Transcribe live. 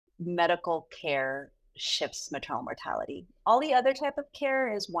medical care shifts maternal mortality. All the other type of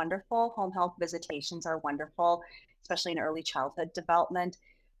care is wonderful. Home health visitations are wonderful, especially in early childhood development.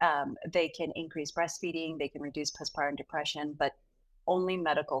 They can increase breastfeeding, they can reduce postpartum depression, but only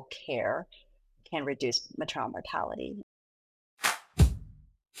medical care can reduce maternal mortality.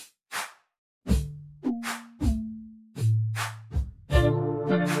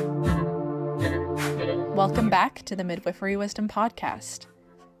 Welcome back to the Midwifery Wisdom Podcast.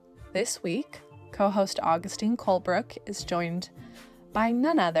 This week, co-host Augustine Colebrook is joined by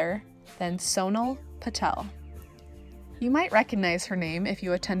none other than Sonal Patel. You might recognize her name if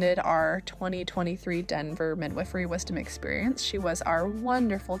you attended our 2023 Denver Midwifery Wisdom Experience. She was our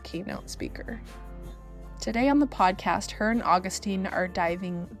wonderful keynote speaker. Today on the podcast, her and Augustine are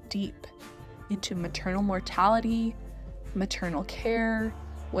diving deep into maternal mortality, maternal care,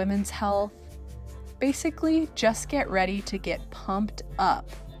 women's health. Basically, just get ready to get pumped up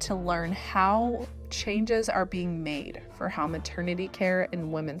to learn how changes are being made for how maternity care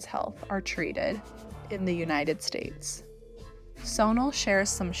and women's health are treated in the United States. Sonal shares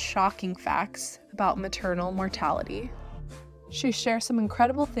some shocking facts about maternal mortality. She shares some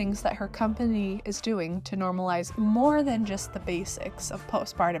incredible things that her company is doing to normalize more than just the basics of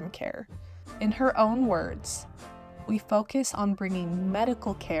postpartum care. In her own words, we focus on bringing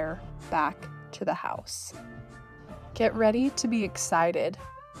medical care back to the house. Get ready to be excited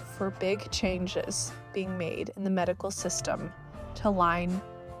for big changes being made in the medical system to align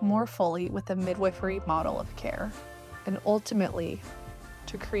more fully with the midwifery model of care, and ultimately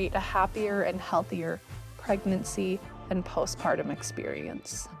to create a happier and healthier pregnancy and postpartum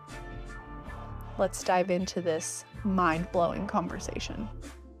experience. Let's dive into this mind-blowing conversation.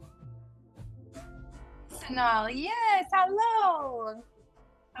 Sonal, yes, hello.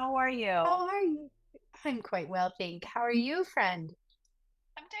 How are you? How are you? I'm quite well, thank. How are you, friend?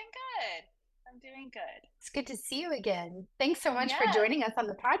 I'm doing good. I'm doing good. It's good to see you again. Thanks so much for Yes. joining us on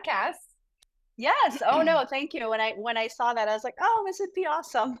the podcast. Yes. Oh no, thank you. When I saw that, I was like, oh, this would be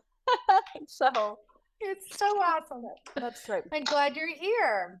awesome. So It's so awesome. that's right. I'm glad you're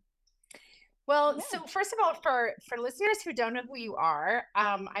here. Well, Yeah. so first of all, for listeners who don't know who you are,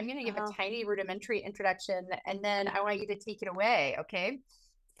 I'm going to give a Uh-huh. tiny rudimentary introduction, and then I want you to take it away, okay?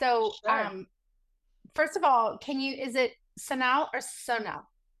 So, Sure. first of all, is it Sonal or Sonal?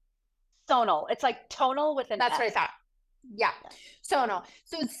 Sonal. It's like tonal with an That's what I S. thought. Yeah. Yeah. Sonal.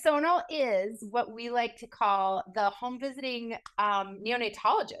 So Sonal is what we like to call the home visiting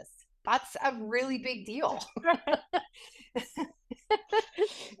neonatologist. That's a really big deal.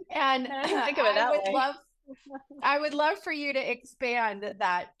 And I didn't think of it that way. I would love for you to expand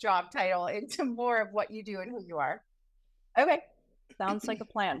that job title into more of what you do and who you are. Okay. Sounds like a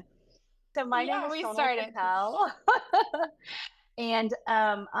plan. So my name Yeah, is we Sonal started. Patel. And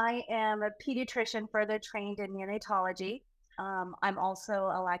I am a pediatrician further trained in neonatology. I'm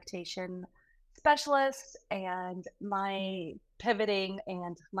also a lactation specialist, and my pivoting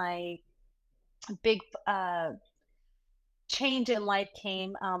and my big change in life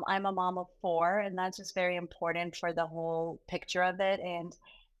came. I'm a mom of four, and that's just very important for the whole picture of it. And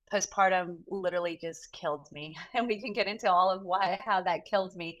postpartum literally just killed me, and we can get into all of how that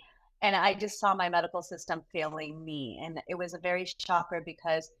killed me. And I just saw my medical system failing me, and it was a very shocker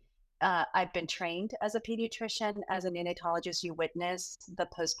because I've been trained as a pediatrician, as a neonatologist. You witness the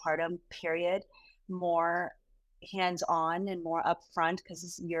postpartum period more hands-on and more upfront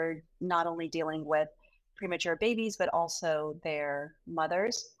because you're not only dealing with premature babies, but also their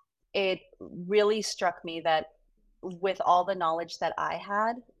mothers. It really struck me that with all the knowledge that I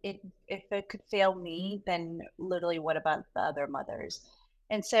had, if it could fail me, then literally what about the other mothers?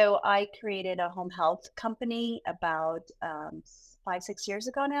 And so I created a home health company about 5, 6 years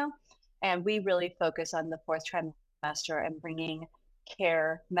ago now, and we really focus on the fourth trimester and bringing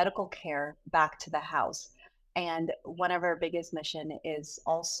medical care back to the house. And one of our biggest mission is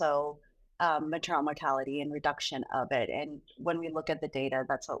also maternal mortality and reduction of it. And when we look at the data,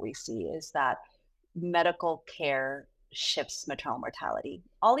 that's what we see is that medical care shifts maternal mortality.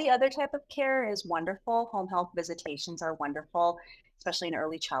 All the other type of care is wonderful. Home health visitations are wonderful, especially in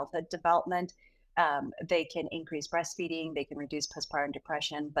early childhood development. They can increase breastfeeding, they can reduce postpartum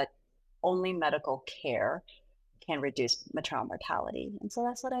depression, but only medical care can reduce maternal mortality. And so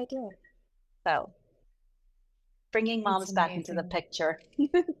that's what I do. So bringing It's moms back into the amazing. picture.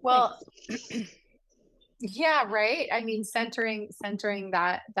 Well, yeah, right. I mean, centering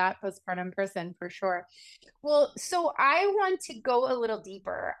that postpartum person for sure. Well, so I want to go a little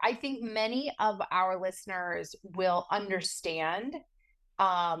deeper. I think many of our listeners will understand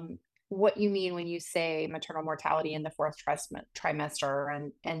um, what you mean when you say maternal mortality in the fourth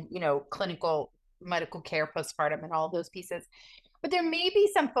trimester and clinical medical care postpartum and all of those pieces. But there may be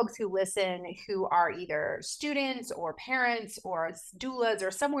some folks who listen who are either students or parents or doulas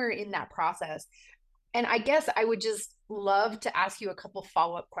or somewhere in that process. And I guess I would just love to ask you a couple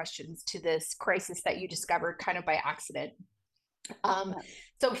follow-up questions to this crisis that you discovered kind of by accident.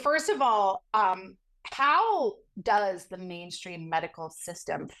 So first of all, how does the mainstream medical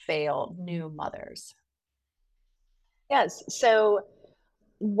system fail new mothers? Yes. So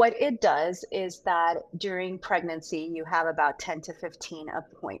what it does is that during pregnancy, you have about 10 to 15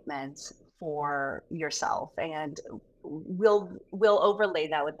 appointments for yourself. And we'll overlay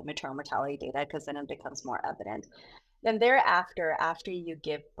that with the maternal mortality data because then it becomes more evident. Then thereafter, after you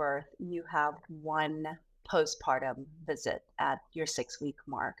give birth, you have one postpartum visit at your 6 week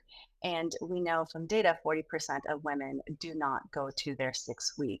mark. And we know from data, 40% of women do not go to their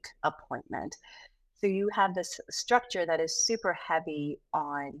 6 week appointment. So you have this structure that is super heavy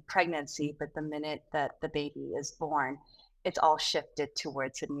on pregnancy, but the minute that the baby is born, it's all shifted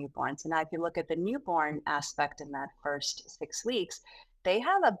towards the newborn. So now if you look at the newborn aspect in that first 6 weeks, they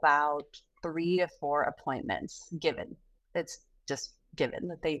have about 3 to 4 appointments given. It's just given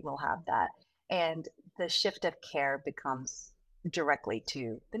that they will have that. And the shift of care becomes directly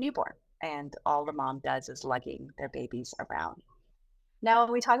to the newborn. And all the mom does is lugging their babies around. Now,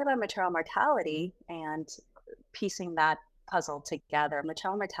 when we talk about maternal mortality and piecing that puzzle together,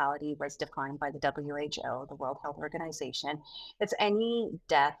 maternal mortality was defined by the WHO, the World Health Organization. It's any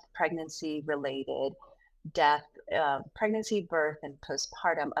death, pregnancy related death, pregnancy, birth, and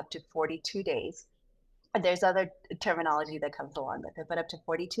postpartum up to 42 days. And there's other terminology that comes along with it, but up to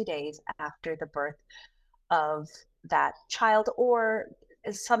 42 days after the birth of that child or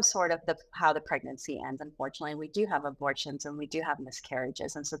some sort of how the pregnancy ends. Unfortunately, we do have abortions and we do have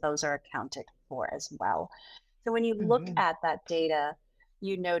miscarriages, and so those are accounted for as well. So when you look Mhm. at that data,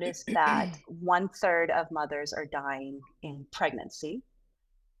 you notice that 1/3 of mothers are dying in pregnancy,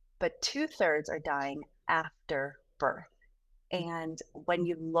 but 2/3 are dying after birth. And when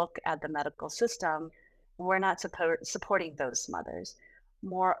you look at the medical system, we're not supporting those mothers.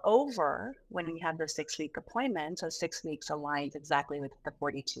 Moreover, when we have the 6 week appointment, so 6 weeks aligns exactly with the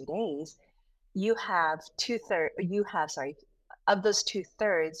 42 days, you have sorry, of those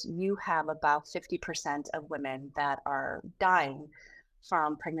 2/3, you have about 50% of women that are dying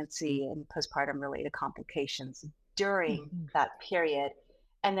from pregnancy and postpartum related complications during Mhm. that period.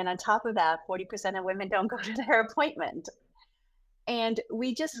 And then on top of that, 40% of women don't go to their appointment. And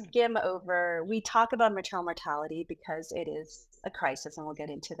we just skim over, we talk about maternal mortality because it is a crisis, and we'll get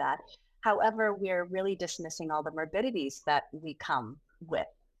into that. However, we're really dismissing all the morbidities that we come with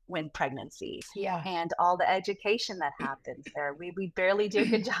when pregnancy Yeah. and all the education that happens there. We barely do a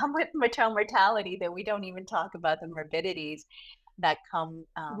good job with maternal mortality that we don't even talk about the morbidities that come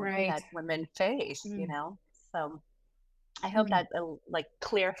Right. that women face, you Mm. know? So I hope Mm. that like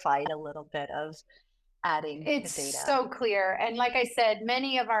clarified a little bit of adding the It's data. so clear. And like I said,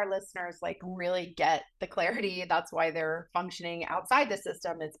 many of our listeners like really get the clarity. That's why they're functioning outside the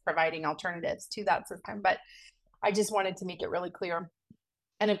system, is providing alternatives to that system. But I just wanted to make it really clear.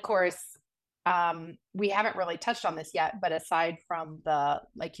 And of course, we haven't really touched on this yet, but aside from the,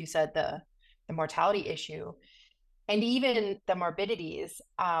 like you said, the mortality issue and even the morbidities,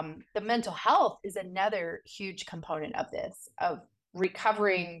 the mental health is another huge component of this, of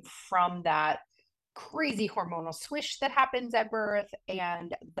recovering from that crazy hormonal swish that happens at birth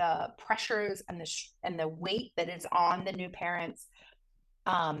and the pressures and the weight that is on the new parents.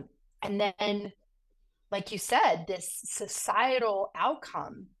 And then, like you said, this societal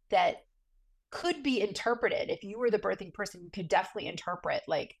outcome that could be interpreted, if you were the birthing person, you could definitely interpret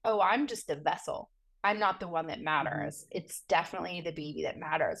like, oh, I'm just a vessel. I'm not the one that Mhm. matters. It's definitely the baby that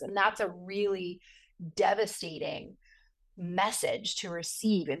matters. And that's a really devastating message to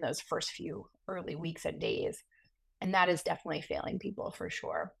receive in those first few early weeks and days. And that is definitely failing people for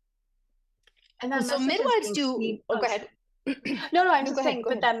sure. And Well, that so message is midwives being do, seeped. oh, Oh, go ahead. no, no, I'm No, just go ahead. saying, Go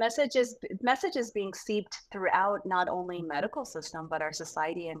but ahead. that message is being seeped throughout not only medical system, but our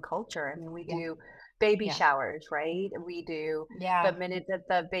society and culture. I mean, we Yeah. do baby Yeah. showers, right? We do the Yeah. minute that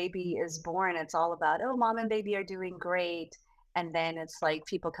the baby is born, it's all about, oh, mom and baby are doing great. And then it's like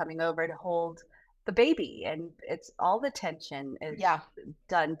people coming over to hold the baby, and it's all the tension is Yeah.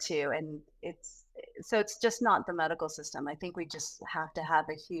 done too. And it's just not the medical system. I think we just have to have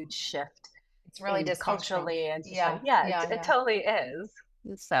a huge shift It's really in dysfunctional. culturally and Yeah. society. Yeah, Yeah. it Yeah. totally is.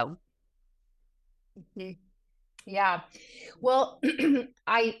 So, Mhm. Yeah. Well,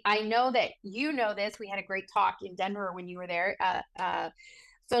 I know that you know this. We had a great talk in Denver when you were there.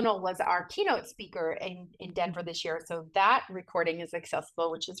 Sonal was our keynote speaker in Denver this year. So that recording is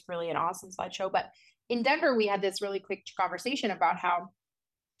accessible, which is really an awesome slideshow. But in Denver, we had this really quick conversation about how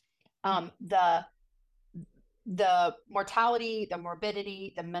the mortality, the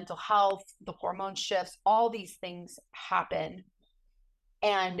morbidity, the mental health, the hormone shifts, all these things happen.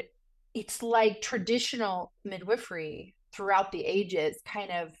 And it's like traditional midwifery throughout the ages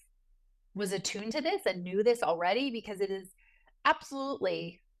kind of was attuned to this and knew this already, because it is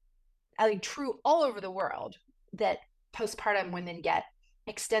absolutely, I think, true all over the world that postpartum women get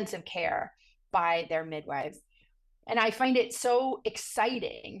extensive care by their midwives. And I find it so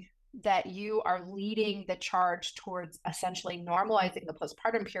exciting that you are leading the charge towards essentially normalizing the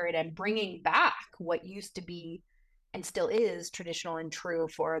postpartum period and bringing back what used to be and still is traditional and true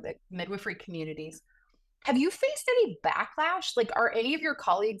for the midwifery communities. Have you faced any backlash? Like, are any of your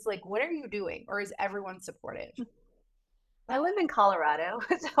colleagues like, what are you doing? Or is everyone supportive? I live in Colorado,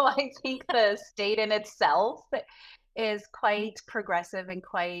 so I think the state in itself is quite progressive and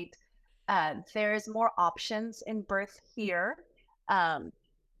quite, there's more options in birth here. Um,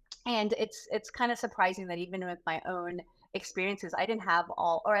 and it's kind of surprising that even with my own experiences, I didn't have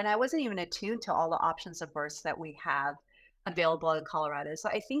all, and I wasn't even attuned to all the options of births that we have available in Colorado. So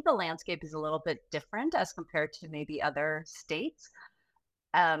I think the landscape is a little bit different as compared to maybe other states.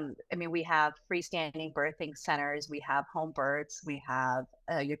 I mean, we have freestanding birthing centers, we have home births, we have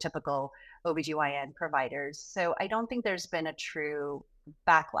your typical OBGYN providers. So I don't think there's been a true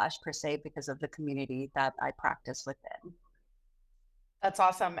backlash per se because of the community that I practice within. That's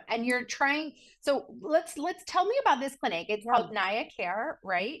awesome. And you're trying, so let's tell me about this clinic. It's Yeah. called Naya Care,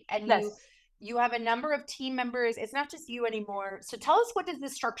 right? And Yes. you have a number of team members. It's not just you anymore. So tell us, what does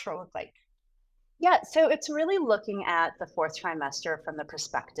this structure look like? Yeah, so it's really looking at the fourth trimester from the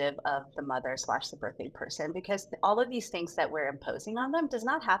perspective of the mother slash the birthing person, because all of these things that we're imposing on them does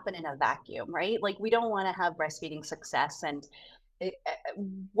not happen in a vacuum, right? Like we don't want to have breastfeeding success, and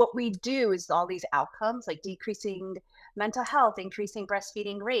what we do is all these outcomes like decreasing mental health, increasing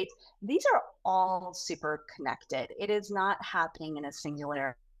breastfeeding rates. These are all super connected. It is not happening in a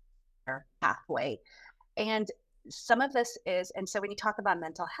singular pathway. And some of this is, and so when you talk about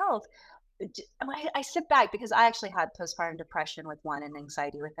mental health, I sit back because I actually had postpartum depression with one and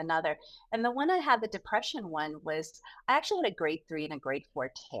anxiety with another. And the one I had, the depression one, was I actually had a grade 3 and a grade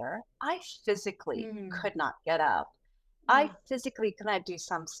 4 tear. I physically Mm, could not get up. I mm, physically could not do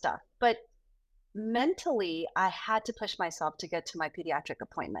some stuff, but mentally, I had to push myself to get to my pediatric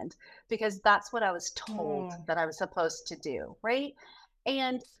appointment because that's what I was told mm, that I was supposed to do, right?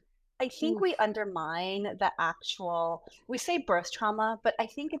 And I think we oof. undermine the actual, we say birth trauma, but I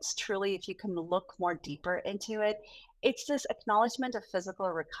think it's truly, if you can look more deeper into it, it's this acknowledgement of physical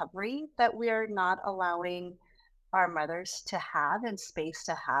recovery that we are not allowing our mothers to have and space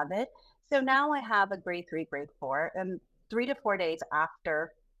to have it. So now I have a grade 3, grade 4, and 3 to 4 days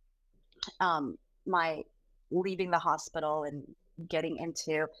after um, my leaving the hospital and getting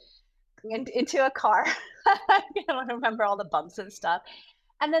into a car. I don't remember all the bumps and stuff.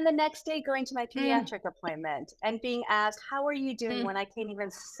 And then the next day, going to my Mm, pediatric appointment and being asked, "How are you doing?" mm. when I can't even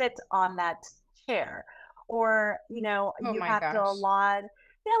sit on that chair. Or, Oh you my have to gosh. allot,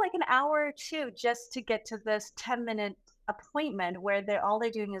 yeah, like an hour or two just to get to this 10-minute appointment where they're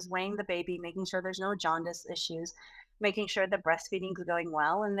doing is weighing the baby, making sure there's no jaundice issues, making sure the breastfeeding is going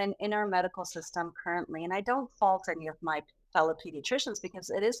well. And then in our medical system currently, and I don't fault any of my fellow pediatricians because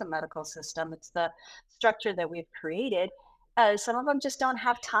it is a medical system, it's the structure that we've created. Some of them just don't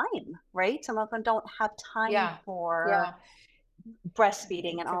have time, right? Some of them don't have time Yeah. for Yeah.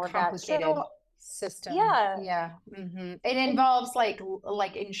 breastfeeding and It's a all of that. complicated So, system. yeah. Yeah. It And involves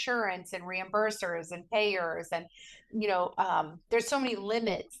like insurance and reimbursers and payers, and there's so many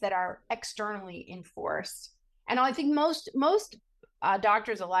limits that are externally enforced. And I think most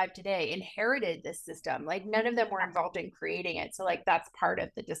doctors alive today inherited this system. Like none of them were involved in creating it. So like that's part of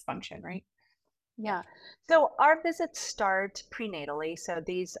the dysfunction, right? yeah. So our visits start prenatally. So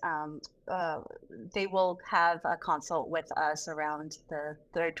they will have a consult with us around the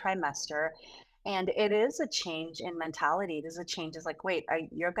third trimester. And it is a change in mentality. It is a change. It's like, wait,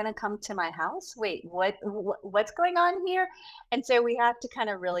 you're going to come to my house? Wait, what's going on here? And so we have to kind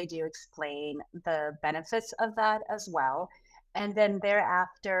of really do explain the benefits of that as well. And then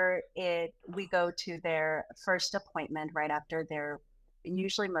thereafter, we go to their first appointment right after their.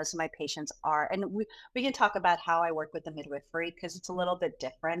 Usually, most of my patients are, and we can talk about how I work with the midwifery because it's a little bit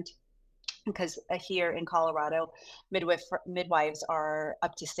different because here in Colorado, midwives are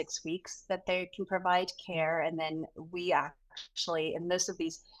up to 6 weeks that they can provide care, and then we actually, in most of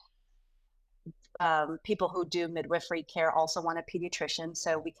these, people who do midwifery care also want a pediatrician.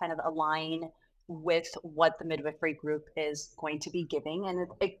 So we kind of align with what the midwifery group is going to be giving, and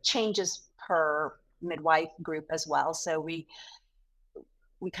it changes per midwife group as well. So we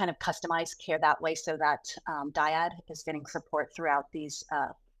kind of customize care that way so that dyad is getting support throughout these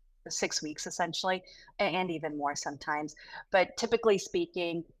 6 weeks essentially, and even more sometimes. But typically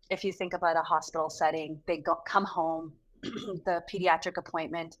speaking, if you think about a hospital setting, come home, the pediatric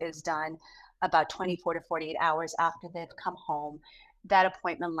appointment is done about 24 to 48 hours after they've come home. That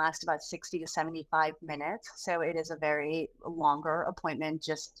appointment lasts about 60 to 75 minutes. So it is a very longer appointment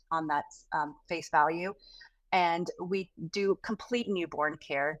just on that face value. And we do complete newborn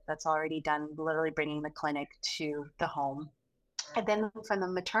care that's already done, literally bringing the clinic to the home. And then from the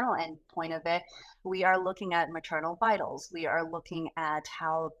maternal end point of it, we are looking at maternal vitals. We are looking at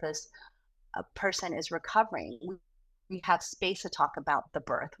how this person is recovering. We have space to talk about the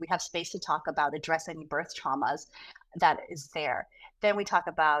birth. We have space to talk about address any birth traumas that is there. Then we talk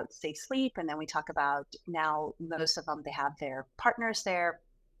about safe sleep, and then we talk about, now most of them, they have their partners there,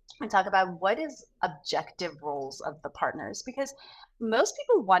 and talk about what is objective roles of the partners, because most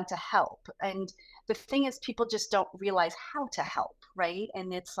people want to help, and the thing is people just don't realize how to help, right?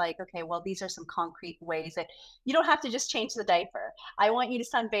 And it's like, okay, well, these are some concrete ways that you don't have to just change the diaper. I want you to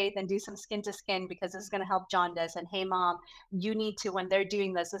sunbathe and do some skin to skin because this is going to help jaundice. And hey mom, you need to, when they're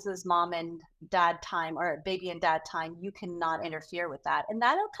doing this is mom and dad time, or baby and dad time, you cannot interfere with that. And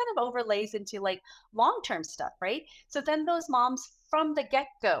that kind of overlays into like long-term stuff, right? So then those moms from the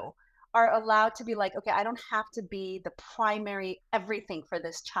get-go are allowed to be like, okay, I don't have to be the primary everything for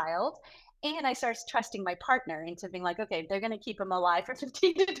this child. And I start trusting my partner into being like, okay, they're going to keep him alive for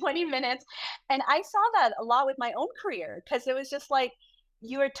 15 to 20 minutes. And I saw that a lot with my own career, because it was just like,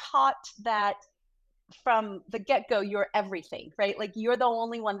 you are taught that from the get-go you're everything, right? Like you're the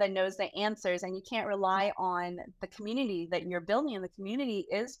only one that knows the answers, and you can't rely on the community that you're building, and the community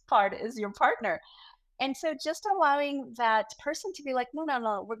is your partner. And so just allowing that person to be like, no, no,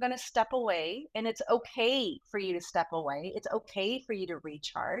 no, we're going to step away, and it's okay for you to step away. It's okay for you to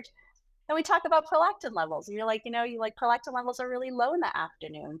recharge. And we talk about prolactin levels. And you're like, you like prolactin levels are really low in the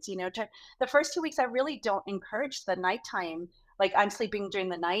afternoons. The first 2 weeks, I really don't encourage the nighttime. Like I'm sleeping during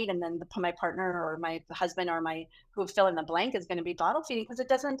the night, and then my partner or my husband or my who fill in the blank is going to be bottle feeding, because it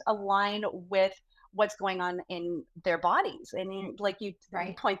doesn't align with what's going on in their bodies. And like you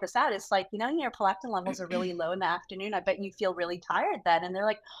Right. point this out, it's like, your prolactin levels are really low in the afternoon. I bet you feel really tired then. And they're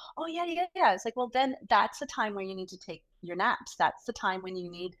like, oh yeah, yeah, yeah. It's like, well, then that's the time where you need to take your naps. That's the time when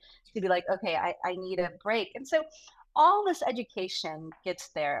you need to be like, okay, I need a break. And so all this education gets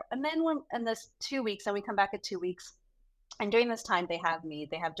there. And then when in this 2 weeks, and we come back at 2 weeks, and during this time they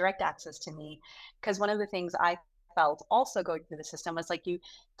have direct access to me, because one of the things I felt also going through the system was like,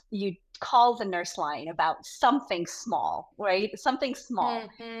 you call the nurse line about something small, right? Something small.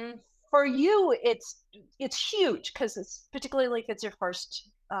 Mm-hmm. For you, it's huge, because it's particularly like it's your first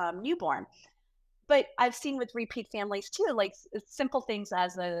newborn. But I've seen with repeat families too, like simple things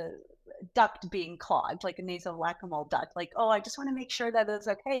as a duct being clogged, like a nasolacrimal duct. Like, oh, I just want to make sure that it's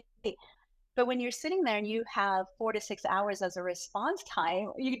okay. But when you're sitting there and you have 4 to 6 hours as a response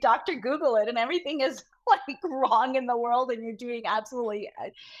time, you Dr. Google it, and everything is like wrong in the world, and you're doing absolutely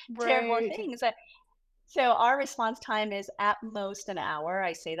terrible Right. things. So our response time is at most an hour.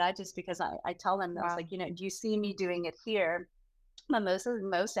 I say that just because I tell them, I was Wow. like, do you see me doing it here? But most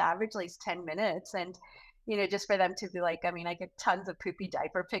averagely is 10 minutes. And, just for them to be like, I mean, I get tons of poopy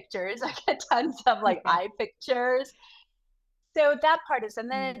diaper pictures. I get tons of like Yeah. eye pictures. So that part is, and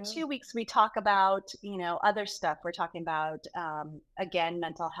then in Yeah. 2 weeks we talk about, other stuff. We're talking about, again,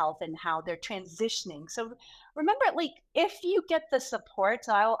 mental health and how they're transitioning. So remember, like, if you get the support,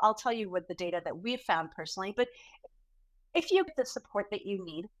 so I'll tell you what the data that we've found personally, but if you get the support that you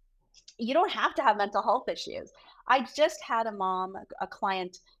need, you don't have to have mental health issues. I just had a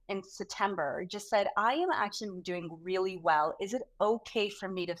client in September, just said, I am actually doing really well. Is it okay for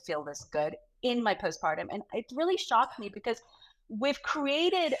me to feel this good in my postpartum? And it really shocked me, because we've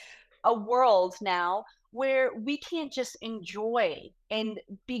created a world now where we can't just enjoy and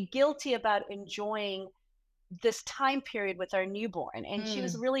be guilty about enjoying this time period with our newborn. And she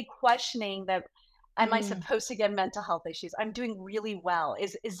was Mm. really questioning that, am I Mm. supposed to get mental health issues? I'm doing really well.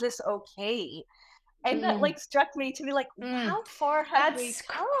 Is this okay? And that Mm. like struck me to be like, Mm. how far have we That's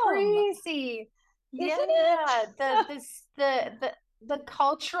come? crazy, Isn't isn't it? it? The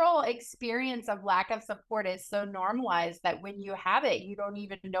cultural experience of lack of support is so normalized that when you have it, you don't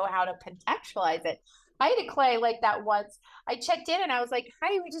even know how to contextualize it. I had a clay like that once. I checked in and I was like,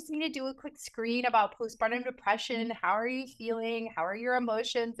 "Hi, we just need to do a quick screen about postpartum depression. How are you feeling? How are your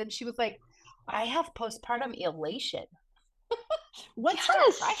emotions?" And she was like, I have postpartum elation. What's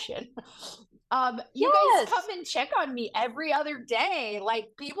Yes. depression? You guys come Yes. and check on me every other day.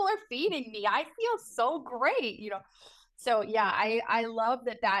 Like people are feeding me. I feel so great, So yeah, I love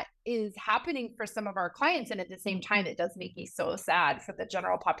that that is happening for some of our clients, and at the same time, it does make me so sad for the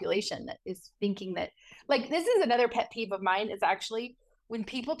general population that is thinking that, like, this is another pet peeve of mine, is actually when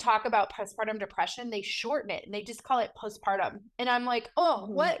people talk about postpartum depression, they shorten it and they just call it postpartum, and I'm like, oh,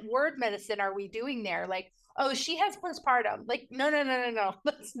 Mhm. what word medicine are we doing there? Like, oh, she has postpartum. Like, no, no, no, no, no.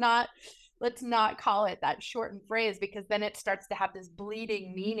 Let's not call it that shortened phrase, because then it starts to have this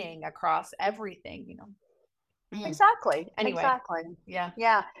bleeding meaning across everything. Exactly. Anyway, Exactly. yeah,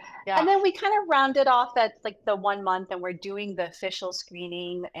 Yeah. And yeah. then we kind of rounded off at like the 1 month, and we're doing the official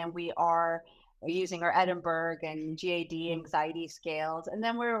screening, and we are using our Edinburgh and GAD anxiety scales. And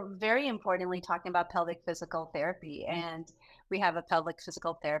then we're very importantly talking about pelvic physical therapy. And we have a pelvic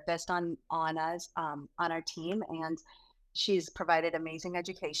physical therapist on us on our team, and she's provided amazing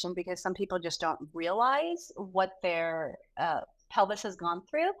education because some people just don't realize what their pelvis has gone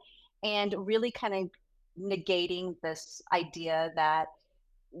through, and really kind of negating this idea that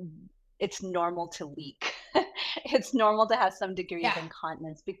it's normal to leak. It's normal to have some degree of Yeah.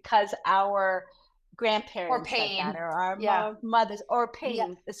 incontinence because our Or grandparents said that, pain. or our Yeah. mothers, or Yeah.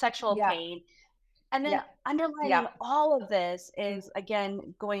 pain, the sexual Yeah. pain. And then Yeah. underlining Yeah. all of this is,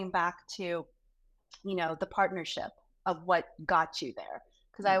 again, going back to, the partnership of what got you there.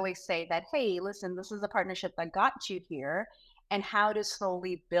 Because I always say that, hey, listen, this is a partnership that got you here, and how to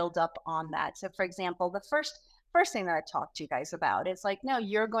slowly build up on that. So, for example, the first thing that I talked to you guys about is like, no,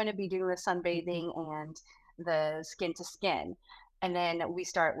 you're going to be doing the sunbathing and the skin to skin. And then we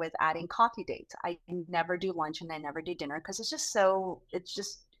start with adding coffee dates. I never do lunch and I never do dinner because it's just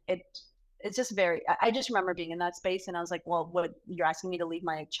very, I just remember being in that space and I was like, well, what, you're asking me to leave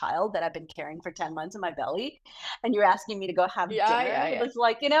my child that I've been carrying for 10 months in my belly, and you're asking me to go have Yeah. dinner? Yeah. It Yeah. was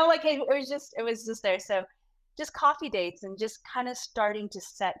like, it was just there. So just coffee dates and just kind of starting to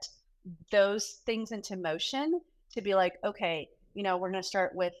set those things into motion to be like, okay, we're going to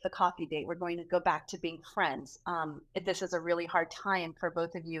start with the coffee date. We're going to go back to being friends. This is a really hard time for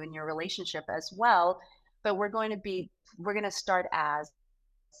both of you in your relationship as well, but we're going to start as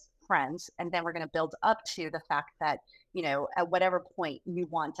friends, and then we're going to build up to the fact that, at whatever point you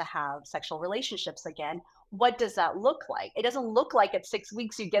want to have sexual relationships again, what does that look like? It doesn't look like at 6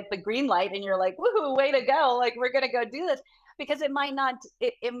 weeks you get the green light and you're like, woohoo, way to go, like we're going to go do this, because it might not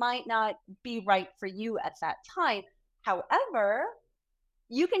be right for you at that time. However,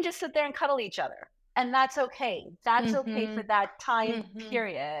 you can just sit there and cuddle each other, and that's okay. That's okay Mm-hmm. for that time Mm-hmm.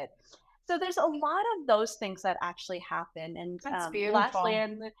 period. So there's a lot of those things that actually happen. And That's lastly, beautiful.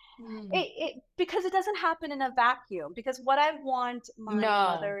 and Mm. it because it doesn't happen in a vacuum. Because what I want my No,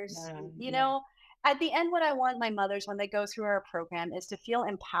 mothers, no, no. at the end, what I want my mothers when they go through our program is to feel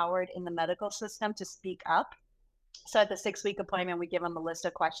empowered in the medical system to speak up. So at the 6 week appointment, we give them a list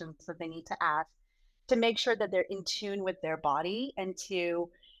of questions that they need to ask to make sure that they're in tune with their body, and to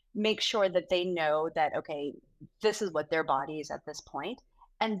make sure that they know that, okay, this is what their body is at this point.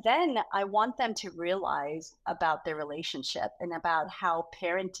 And then I want them to realize about their relationship and about how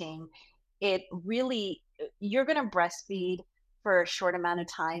parenting, it really, you're going to breastfeed for a short amount of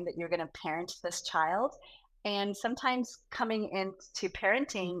time that you're going to parent this child. And sometimes coming into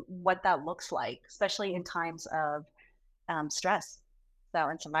parenting, what that looks like, especially in times of stress, so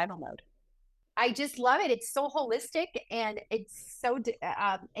in survival mode. I just love it. It's so holistic and it's so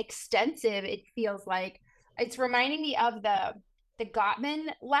extensive. It feels like it's reminding me of the Gottman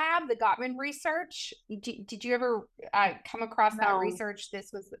lab, the Gottman research. Did you ever come across that No. research?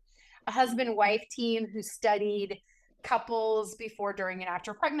 This was a husband-wife team who studied couples before, during, and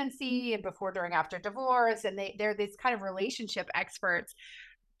after pregnancy, and before, during, after divorce, and they're these kind of relationship experts.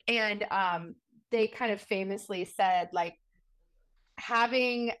 And they kind of famously said, like,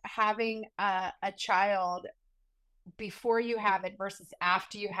 having a child before you have it versus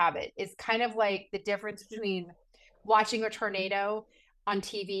after you have it is kind of like the difference between watching a tornado on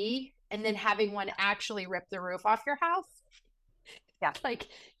TV and then having one actually rip the roof off your house. Yeah. Like,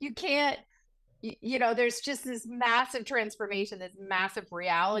 you can't, there's just this massive transformation, this massive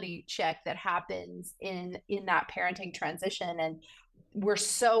reality check that happens in that parenting transition, and we're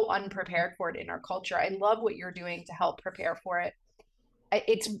so unprepared for it in our culture. I love what you're doing to help prepare for it.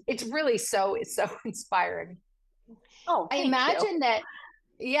 It's really it's so inspiring. Oh, I thank you. imagine that.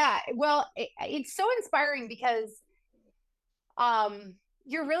 Yeah, well, it's so inspiring because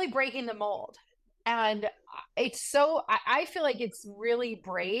you're really breaking the mold, and I feel like it's really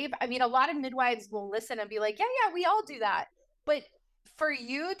brave. I mean, a lot of midwives will listen and be like, yeah, yeah, we all do that, but for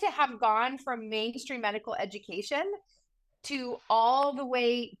you to have gone from mainstream medical education to all the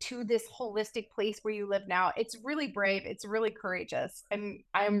way to this holistic place where you live now, it's really brave. It's really courageous.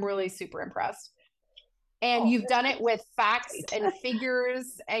 I'm really super impressed. And you've done it with facts and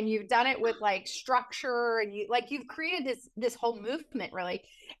figures, and you've done it with like structure, and you've created this whole movement, really.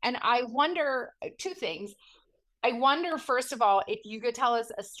 And I wonder two things. I wonder, first of all, if you could tell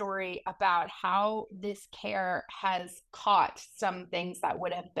us a story about how this care has caught some things that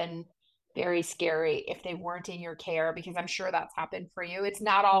would have been very scary if they weren't in your care, because I'm sure that's happened for you. It's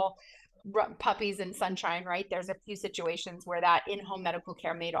not all puppies and sunshine, right? There's a few situations where that in-home medical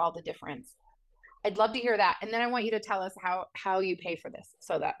care made all the difference. I'd love to hear that. And then I want you to tell us how you pay for this.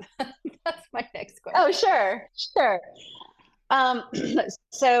 So that's my next question. Oh, sure. Um,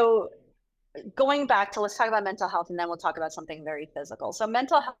 so going back to, let's talk about mental health, and then we'll talk about something very physical. So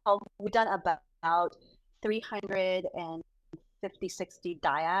mental health, we've done about 350, 60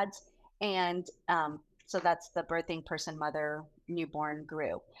 dyads. And so that's the birthing, person, mother, newborn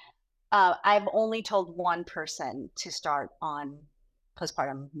group. I've only told one person to start on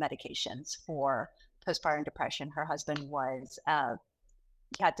postpartum medications for postpartum depression. Her husband was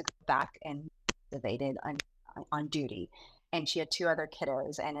he had to go back and activated on duty, and she had two other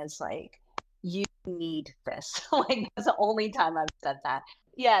kiddos, and is like, you need this. Like, that's the only time I've said that.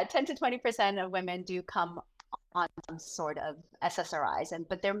 Yeah, 10 to 20% of women do come on some sort of SSRIs,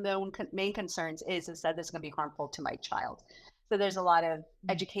 but their main concerns is that this is going to be harmful to my child. So there's a lot of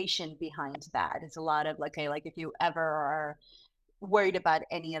education behind that. It's a lot of like, okay, like if you ever are worried about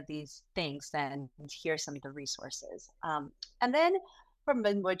any of these things, then here's some of the resources. And then for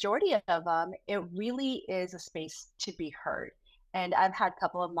the majority of them, it really is a space to be heard. And I've had a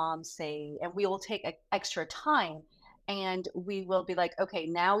couple of moms say, and we will take extra time, and we will be like, okay,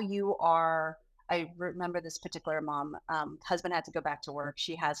 now you are. I remember this particular mom, husband had to go back to work.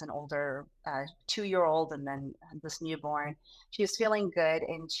 She has an older 2-year-old and then this newborn. She was feeling good,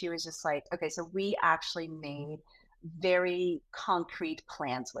 and she was just like, okay, so we actually made very concrete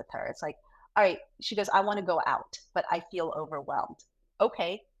plans with her. It's like, all right, she goes, I want to go out, but I feel overwhelmed.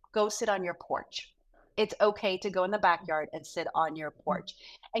 Okay, go sit on your porch. It's okay to go in the backyard and sit on your porch,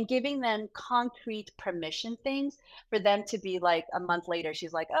 and giving them concrete permission things for them to be like, a month later,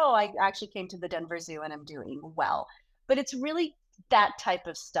 she's like, oh, I actually came to the Denver Zoo and I'm doing well. But it's really that type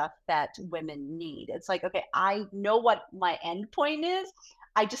of stuff that women need. It's like, okay, I know what my end point is.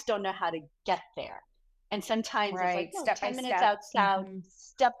 I just don't know how to get there. And sometimes it's like, no, Step 10 by minutes step. outside,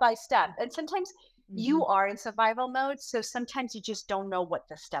 step by step. And sometimes you are in survival mode. So sometimes you just don't know what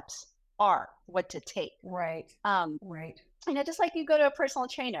the steps are, what to take. Right. Right. Just like you go to a personal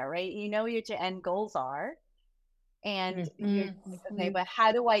trainer, right? You know what your end goals are. And you're okay, but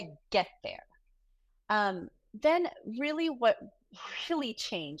how do I get there? Then really what really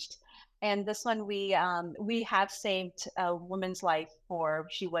changed, and this one we have saved a woman's life for,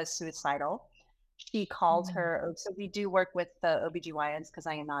 she was suicidal. She called her, so we do work with the OBGYNs because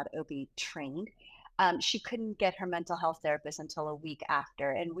I am not OB trained. She couldn't get her mental health therapist until a week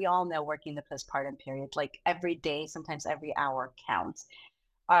after. And we all know, working the postpartum period, like every day, sometimes every hour counts.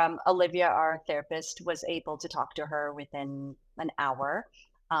 Olivia, our therapist, was able to talk to her within an hour.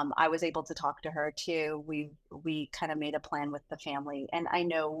 I was able to talk to her too. We kind of made a plan with the family, and I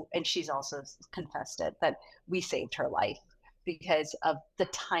know, and she's also confessed it, that we saved her life because of the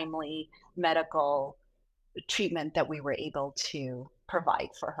timely medical treatment that we were able to provide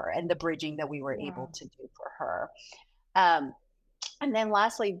for her, and the bridging that we were able to do for her. And then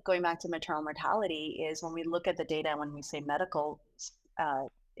lastly, going back to maternal mortality, is when we look at the data and when we say medical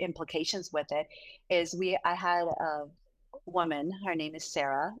implications with it, is I had a woman, her name is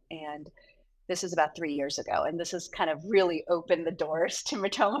Sarah, and this is about 3 years ago. And this has kind of really opened the doors to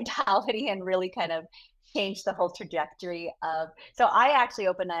maternal mortality and really kind of changed the whole trajectory of. So I actually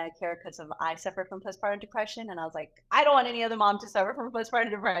opened Naya Care because I suffer from postpartum depression. And I was like, I don't want any other mom to suffer from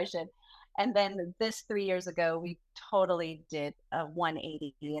postpartum depression. And then this 3 years ago, we totally did a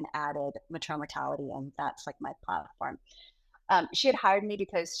 180 and added maternal mortality. And that's like my platform. She had hired me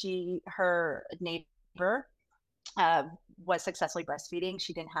because her neighbor was successfully breastfeeding.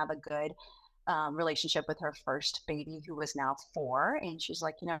 She didn't have a good relationship with her first baby, who was now 4, and she's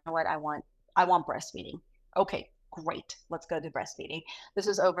like, you know what, I want breastfeeding. Okay, great, let's go to breastfeeding. This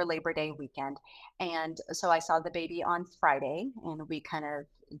was over Labor Day weekend, and so I saw the baby on Friday, and we kind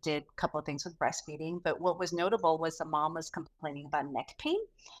of did a couple of things with breastfeeding. But what was notable was the mom was complaining about neck pain,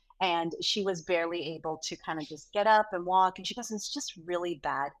 and she was barely able to kind of just get up and walk, and she goes, it's just really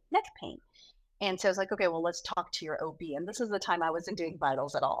bad neck pain. And so I was like, okay, well, let's talk to your OB. And this is the time I wasn't doing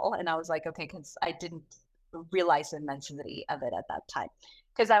vitals at all. And I was like, okay, because I didn't realize the immensity of it at that time.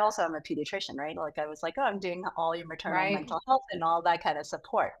 Because I also am a pediatrician, right? Like I was like, oh, I'm doing all your maternal Right. mental health and all that kind of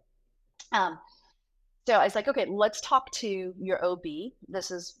support. Um, so I was like, okay, let's talk to your OB.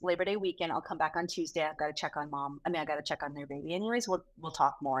 This is Labor Day weekend. I'll come back on Tuesday. I've got to check on mom. I mean, I got to check on their baby. Anyways, we'll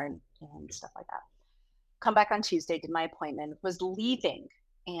talk more and stuff like that. Come back on Tuesday. Did my appointment. Was leaving,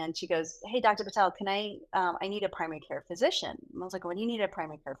 and she goes, "Hey, Dr. Patel, can I need a primary care physician." And I was like, "When do you need a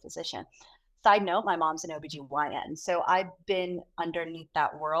primary care physician?" Side note, my mom's an OBGYN. So I've been underneath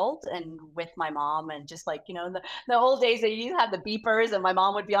that world and with my mom and just like, the old days that you had the beepers and my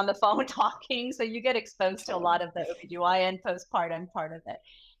mom would be on the phone talking. So you get exposed to a lot of the OBGYN postpartum part of it.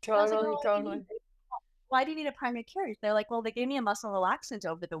 And I was like, Totally, totally. why do you need a primary care? They're like, well, they gave me a muscle relaxant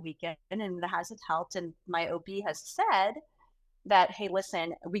over the weekend and it hasn't helped. And my OB has said that, hey,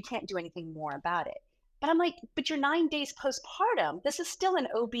 listen, we can't do anything more about it. But I'm like, but you're 9 days postpartum. This is still an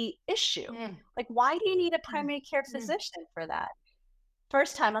OB issue. Like, why do you need a primary care physician for that?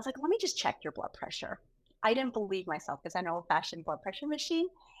 First time, I was like, let me just check your blood pressure. I didn't believe myself because I had an old fashioned blood pressure machine.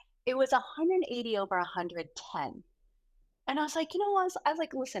 It was 180 over 110. And I was like, you know what? I was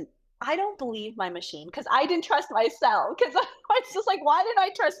like, listen, I don't believe my machine because I didn't trust myself. Because I was just like, why did I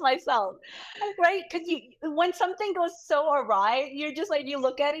trust myself? Right? Because when something goes so awry, you're just like, you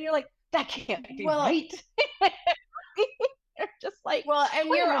look at it, you're like, that can't be right. You're just like, well, and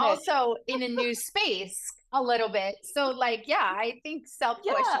wait a you're minute. also in a new space a little bit. So like, yeah, I think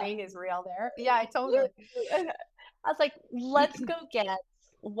self-questioning is real there. Yeah, I totally. I was like, let's go get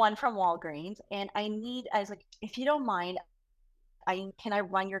one from Walgreens. And I was like, if you don't mind, can I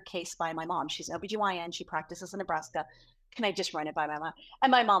run your case by my mom? She's an OBGYN. She practices in Nebraska. Can I just run it by my mom?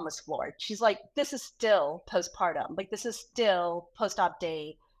 And my mom was floored. She's like, this is still postpartum. Like, this is still post-op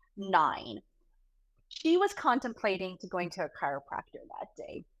day 9. She was contemplating to going to a chiropractor that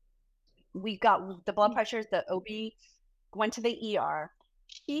day. We got the blood pressures, the OB went to the ER.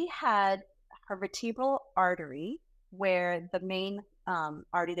 She had her vertebral artery, where the main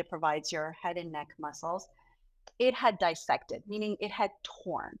artery that provides your head and neck muscles, it had dissected, meaning it had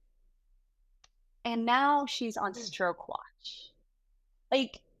torn. And now she's on stroke watch.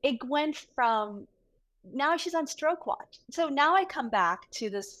 Like it went from now she's on stroke watch. So now I come back to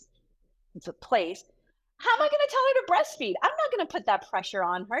this place. How am I going to tell her to breastfeed? I'm not going to put that pressure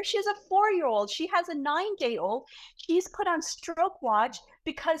on her. She has a 4-year-old. She has a 9-day-old. She's put on stroke watch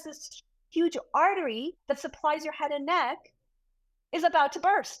because this huge artery that supplies your head and neck is about to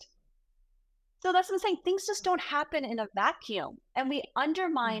burst. So that's what I'm saying. Things just don't happen in a vacuum. And we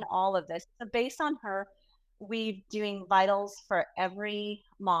undermine all of this. So based on her, we're doing vitals for every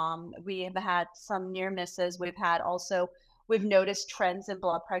mom. We have had some near misses. We've noticed trends in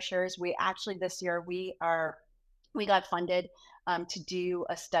blood pressures. We actually this year we got funded to do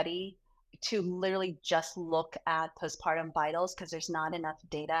a study to literally just look at postpartum vitals because there's not enough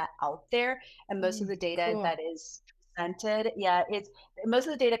data out there, and most of the data that is presented, most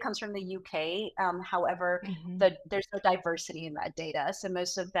of the data comes from the UK. However, there's no diversity in that data, so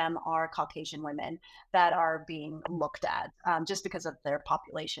most of them are Caucasian women that are being looked at just because of their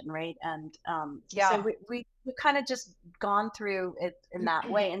population, right? And so we kind of just gone through it in that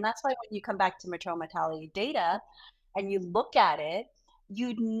way, and that's why when you come back to maternal mortality data and you look at it,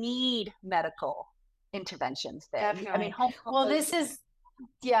 you need medical interventions there. Definitely. I mean, well, this is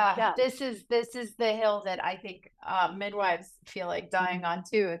the hill that I think midwives feel like dying on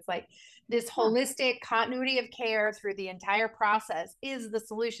too. It's like this holistic continuity of care through the entire process is the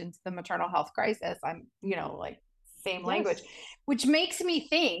solution to the maternal health crisis. I'm, like same language, which makes me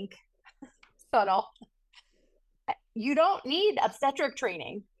think, subtle, you don't need obstetric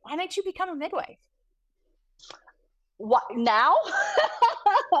training. Why don't you become a midwife? What now?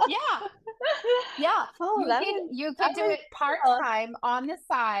 Yeah. You could do it part-time on the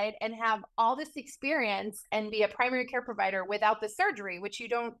side and have all this experience and be a primary care provider without the surgery, which you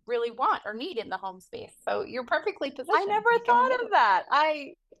don't really want or need in the home space. So you're perfectly positioned. I never thought of that.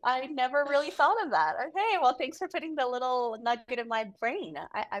 I never really thought of that. Okay, well, thanks for putting the little nugget in my brain.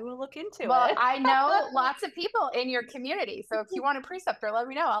 I will look into it. Well, I know lots of people in your community. So if you want a preceptor, let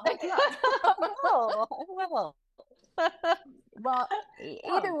me know. I'll look you up. I will. Well,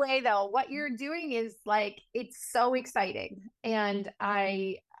 either way though, what you're doing is like, it's so exciting. And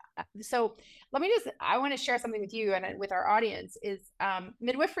I want to share something with you and with our audience is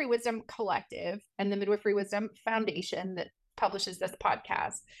Midwifery Wisdom Collective and the Midwifery Wisdom Foundation that publishes this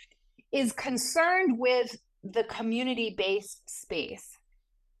podcast is concerned with the community-based space,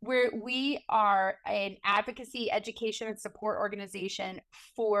 where we are an advocacy, education, and support organization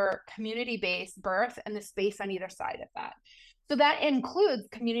for community-based birth and the space on either side of that. So that includes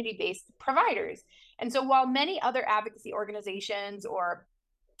community-based providers. And so while many other advocacy organizations or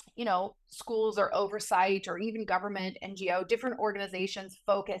schools or oversight or even government, NGO, different organizations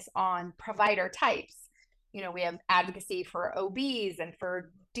focus on provider types. We have advocacy for OBs and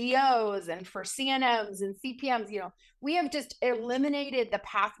for DOs and for CNMs and CPMs. We have just eliminated the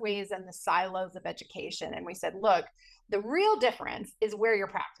pathways and the silos of education. And we said, look, the real difference is where you're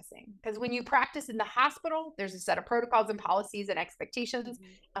practicing. Because when you practice in the hospital, there's a set of protocols and policies and expectations.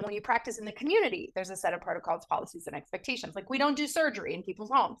 And when you practice in the community, there's a set of protocols, policies, and expectations. Like, we don't do surgery in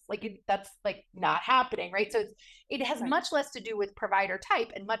people's homes. That's not happening, right? So it has much less to do with provider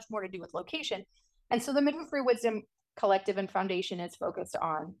type and much more to do with location. And so the Midwifery Wisdom Collective and Foundation is focused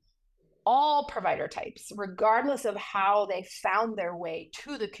on all provider types, regardless of how they found their way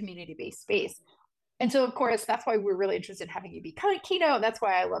to the community-based space. And so, of course, that's why we're really interested in having you be keynote. That's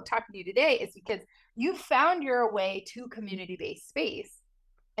why I love talking to you today, is because you found your way to community-based space.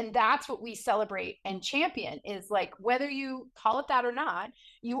 And that's what we celebrate and champion, is whether you call it that or not,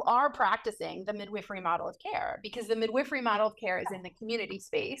 you are practicing the midwifery model of care, because the midwifery model of care is in the community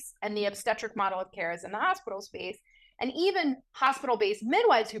space and the obstetric model of care is in the hospital space. And even hospital-based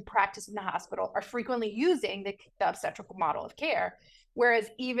midwives who practice in the hospital are frequently using the obstetrical model of care. Whereas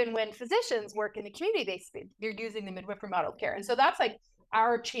even when physicians work in the community-based space, they're using the midwifery model of care. And so that's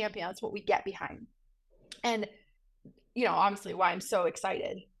our champion. That's what we get behind. And obviously why I'm so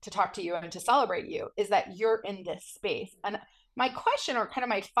excited to talk to you and to celebrate you is that you're in this space. And my question, or kind of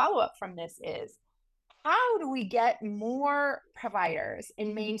my follow-up from this, is how do we get more providers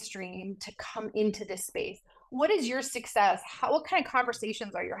in mainstream to come into this space? What is your success? What kind of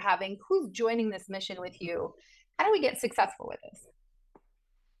conversations are you having? Who's joining this mission with you? How do we get successful with this?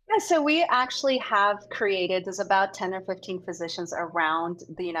 Yeah, so we actually have created, there's about 10 or 15 physicians around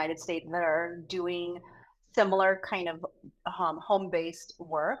the United States that are doing similar kind of home-based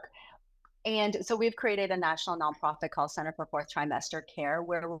work. And so we've created a national nonprofit called Center for Fourth Trimester Care,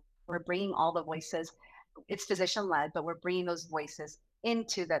 where we're bringing all the voices. It's physician-led, but we're bringing those voices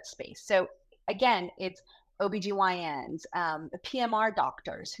into that space. So again, it's OBGYNs, PMR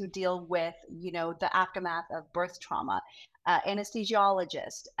doctors who deal with, the aftermath of birth trauma,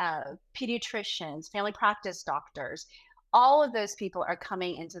 anesthesiologists, pediatricians, family practice doctors. All of those people are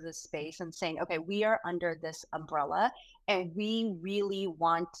coming into this space and saying, okay, we are under this umbrella and we really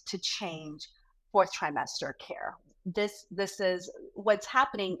want to change fourth trimester care. This is what's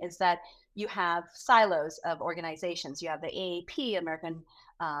happening, is that you have silos of organizations. You have the AAP,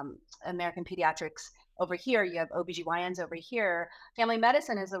 American Pediatrics over here. You have OBGYNs over here. Family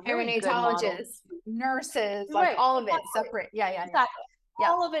medicine is a really good model. Neonatologists, nurses, right. All of it separate. Yeah.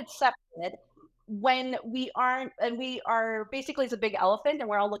 All of it separate. When we aren't, and we are basically, it's a big elephant and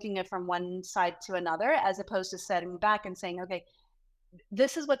we're all looking at it from one side to another, as opposed to setting back and saying, okay,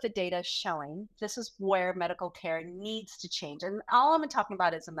 this is what the data is showing. This is where medical care needs to change. And all I'm talking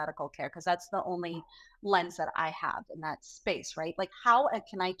about is the medical care, because that's the only lens that I have in that space, right? How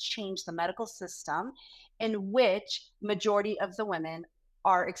can I change the medical system in which majority of the women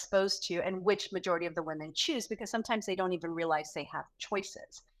are exposed to and which majority of the women choose, because sometimes they don't even realize they have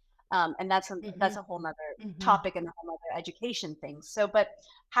choices. And that's a whole nother topic and a whole other education thing. So, but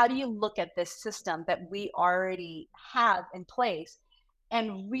how do you look at this system that we already have in place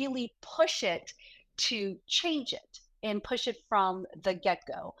and really push it to change it and push it from the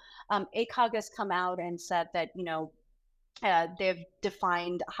get-go? ACOG has come out and said that, they've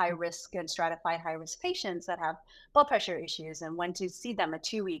defined high risk and stratified high risk patients that have blood pressure issues and when to see them at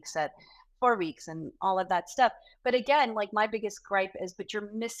 2 weeks, at 4 weeks, and all of that stuff. But again, my biggest gripe is, but you're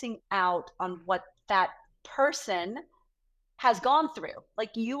missing out on what that person has gone through.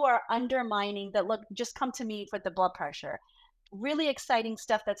 You are undermining that. Look, just come to me for the blood pressure. Really exciting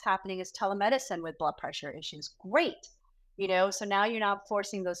stuff that's happening is telemedicine with blood pressure issues. Great. So now you're not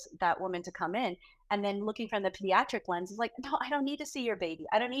forcing that woman to come in. And then looking from the pediatric lens is no, I don't need to see your baby.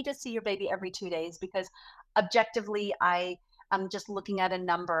 I don't need to see your baby every 2 days, because objectively I'm just looking at a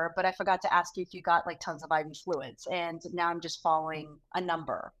number, but I forgot to ask you if you got tons of IV fluids. And now I'm just following a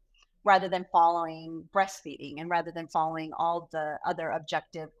number rather than following breastfeeding and rather than following all the other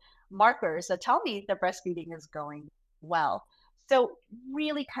objective markers that tell me the breastfeeding is going well. So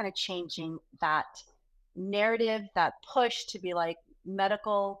really kind of changing that narrative, that push to be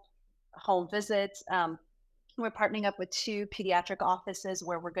medical home visits. We're partnering up with 2 pediatric offices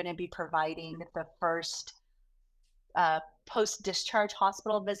where we're going to be providing the first post-discharge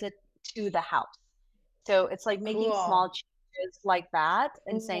hospital visit to the house. So it's making small changes like that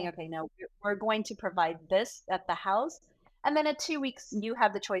and saying, okay, no, we're going to provide this at the house. And then at 2 weeks, you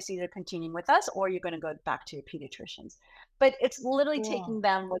have the choice either continuing with us or you're going to go back to your pediatricians. but it's literally Cool. taking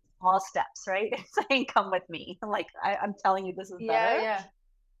them with small steps, right? It's saying, "Come with me." Like, I'm telling you this is Yeah, better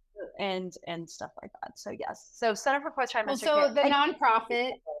yeah. and stuff like that. So yes. So Center for Fourth Well, Trimester so Care. the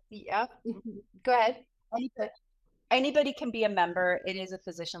nonprofit, yeah. Go ahead. Anybody, anybody can be a member. It is a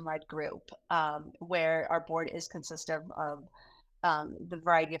physician-led group where our board is consistent of the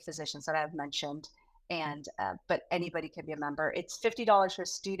variety of physicians that I've mentioned. And but anybody can be a member. It's $50 for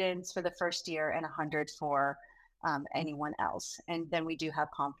students for the first year and 100 for anyone else. And then we do have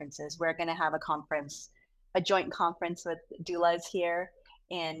conferences. We're going to have a conference, a joint conference with doulas here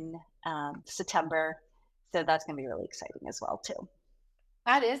in September. So that's going to be really exciting as well too.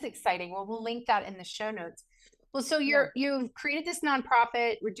 That is exciting. Well, we'll link that in the show notes. Well, so Yeah. you've created this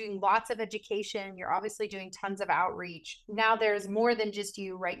nonprofit. We're doing lots of education. You're obviously doing tons of outreach. Now there's more than just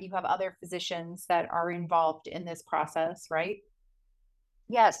you, right? You have other physicians that are involved in this process, right?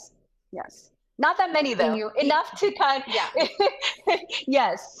 Yes. Yes. Not that many In though. your Enough to kind. Yeah.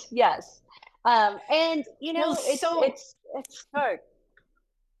 Yes. Yes. And Well, so it's hard.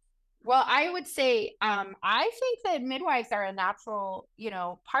 well, I would say I think that midwives are a natural,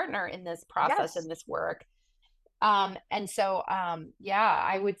 partner in this process, in Yes. this work. And so yeah,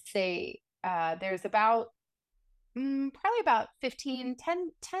 I would say there's about probably about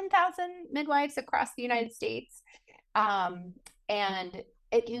 10,000 midwives across the United States. And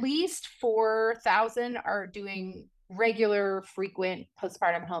at least 4,000 are doing regular, frequent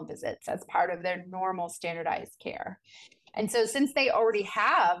postpartum home visits as part of their normal standardized care. And so, since they already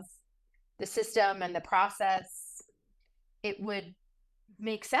have the system and the process, it would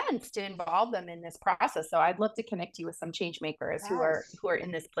make sense to involve them in this process. So I'd love to connect you with some change makers Yes. who are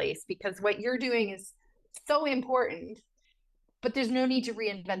in this place, because what you're doing is so important, but there's no need to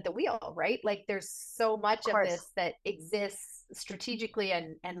reinvent the wheel, right? Like there's so Of much of course. this that exists strategically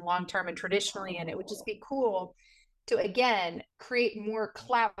and long term and traditionally, and it would just be cool to again create more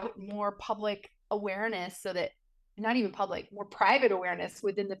clout, more public awareness, so that not even public, more private awareness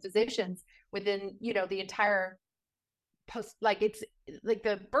within the physicians, within the entire post, like it's like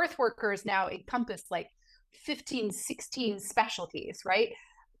the birth workers now encompass like 15, 16 specialties, right?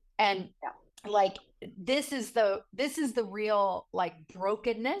 And like this is the real like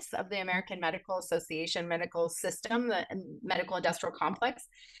brokenness of the American Medical Association medical system, the medical industrial complex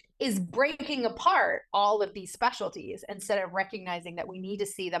is breaking apart all of these specialties instead of recognizing that we need to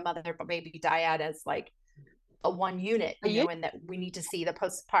see the mother baby dyad as like a one unit, and that we need to see the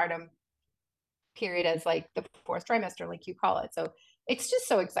postpartum period as like the fourth trimester, like you call it. So it's just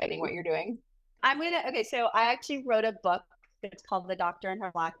so exciting what you're doing. Okay, so I actually wrote a book that's called The Doctor and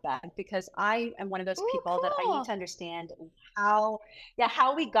Her Black Bag because I am one of those Oh, people that I need cool. to understand how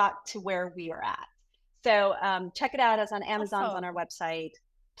we got to where we are at. So check it out. It's on Amazon, it's on our Awesome. website.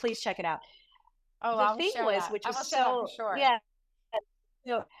 Please check it out. Oh, The I will thing share was, that. which I was will share that for so, sure. yeah,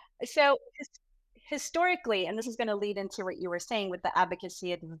 so, so historically, and this is going to lead into what you were saying with the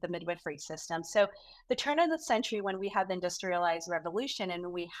advocacy of the midwifery system. So, the turn of the century, when we had the industrialized revolution, and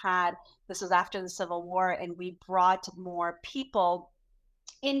this was after the Civil War, and we brought more people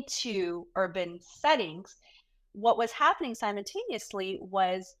into urban settings. What was happening simultaneously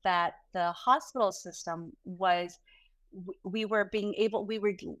was that the hospital system was we were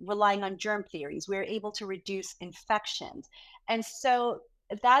relying on germ theories. We were able to reduce infections. And so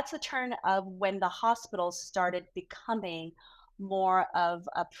that's a turn of when the hospitals started becoming more of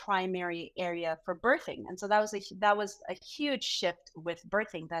a primary area for birthing. And so that was a huge shift with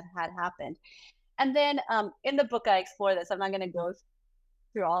birthing that had happened. And then in the book, I explore this. I'm not going to go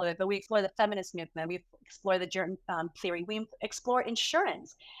through all of it, but we explore the feminist movement. We explore the germ theory. We explore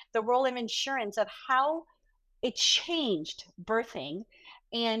insurance, the role of insurance, of how it changed birthing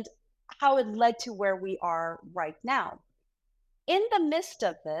and how it led to where we are right now. In the midst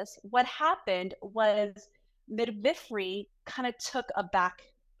of this, what happened was midwifery kind of took a back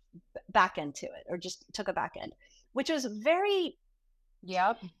end to it, or just took a back end, which was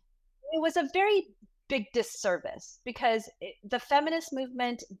Yep. it was a very big disservice because the feminist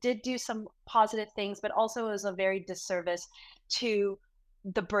movement did do some positive things, but also it was a very disservice to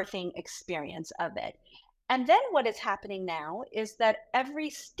the birthing experience of it. And then what is happening now is that every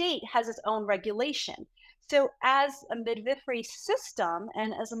state has its own regulation. So, as a midwifery system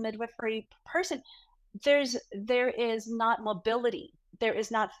and as a midwifery person, there is not mobility. There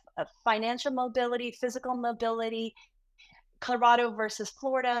is not a financial mobility, physical mobility. Colorado versus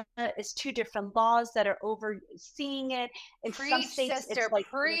Florida is two different laws that are overseeing it. In some Preach, states, it's sister, like,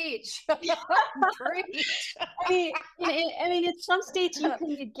 preach. Preach. in some states you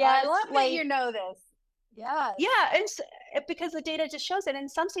can I get love that like, you know this. Yes. yeah, and because the data just shows it. In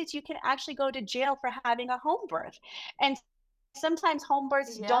some states, you can actually go to jail for having a home birth, and sometimes home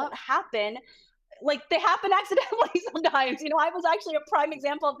births don't Yep. happen, like they happen accidentally sometimes. I was actually a prime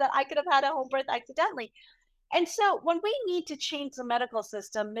example of that. I could have had a home birth accidentally. And so when we need to change the medical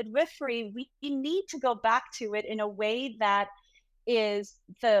system, midwifery, we need to go back to it in a way that is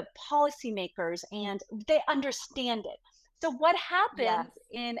the policymakers and they understand it. So what Yes. happens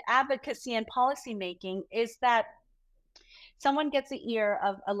in advocacy and policymaking is that someone gets the ear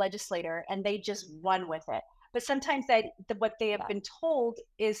of a legislator and they just run with it. But sometimes what they have Yeah. been told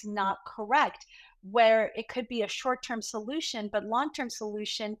is not correct, where it could be a short-term solution, but long-term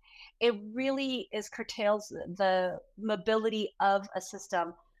solution, it really is curtails the mobility of a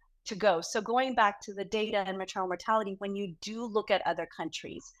system to go. So going back to the data and maternal mortality, when you do look at other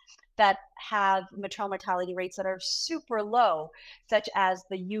countries that have maternal mortality rates that are super low, such as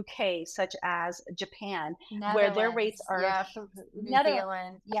the UK, such as Japan, where their rates Netherlands. are Yep. New Netherlands,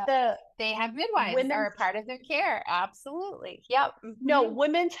 Zealand. Yep. the They have midwives are a women's part of their care. Absolutely. Yep. no, Hmm.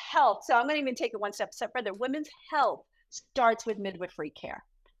 women's health. So I'm going to even take it one step further. Women's health starts with midwifery care.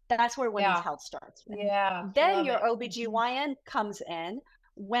 That's where women's Yeah. health starts. And Yeah. then Love your it. Hmm. OBGYN comes in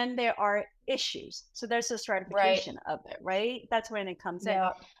when there are issues. So there's a Right. stratification of it, right? That's when it comes in.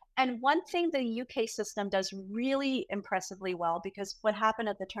 Yep. And one thing the UK system does really impressively well, because what happened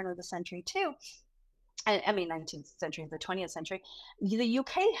at the turn of the century too, and I mean 19th century, the 20th century, the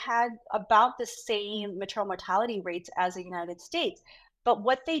UK had about the same maternal mortality rates as the United States. But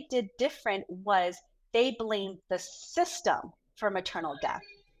what they did different was they blamed the system for maternal death,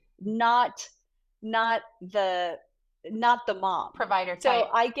 not not the not the mom. Provider So type.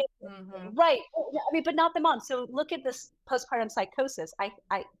 I get Hmm. right. I mean, but not the mom. So look at this postpartum psychosis.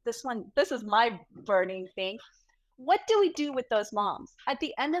 This is my burning thing. What do we do with those moms? At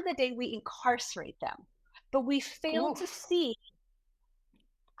the end of the day, we incarcerate them, but we fail to Oof. see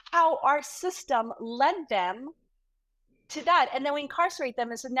how our system led them to that. And then we incarcerate them.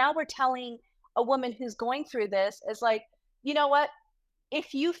 And so now we're telling a woman who's going through this is like, you know what?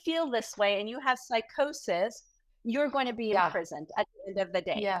 If you feel this way and you have psychosis, you're going to be Yeah. imprisoned at the end of the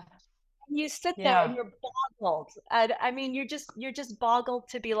day. Yeah. You sit there and Yeah. you're boggled. And I mean, you're just boggled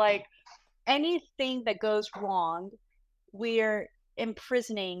to be like, anything that goes wrong, we're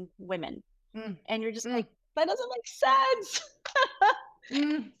imprisoning women. Mm. And you're just Mm. like, that doesn't make sense.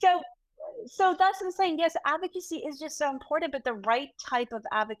 Mm. So so that's what I'm saying. Yes, advocacy is just so important, but the right type of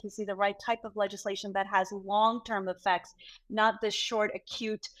advocacy, the right type of legislation that has long-term effects, not the short,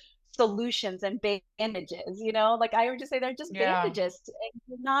 acute solutions and bandages, like I would just say they're just Yeah. bandages and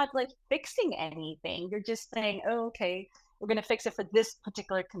you're not like fixing anything. You're just saying, oh, okay, we're going to fix it for this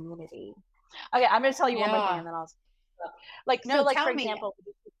particular community. Okay, I'm going to tell you one more thing Yeah. and then I'll stop. So No, like for tell me. example,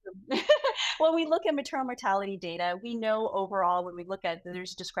 when we look at maternal mortality data, we know overall when we look at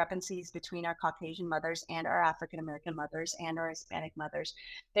there's discrepancies between our Caucasian mothers and our African American mothers and our Hispanic mothers.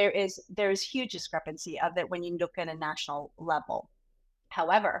 There is huge discrepancy of it when you look at a national level.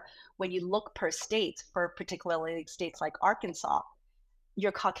 However, when you look per state, for particularly states like Arkansas,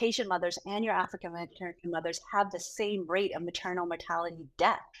 your Caucasian mothers and your African American mothers have the same rate of maternal mortality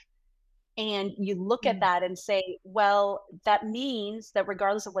death. And you look at Mm. that and say, well, that means that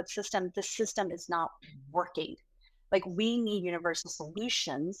regardless of what system, the system is not working. Like we need universal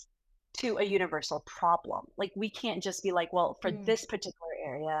solutions to a universal problem. Like we can't just be like, well, for Mm. this particular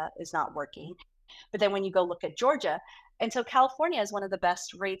area is not working. But then when you go look at Georgia, and so California has one of the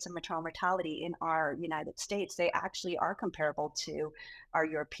best rates of maternal mortality in our United States. They actually are comparable to our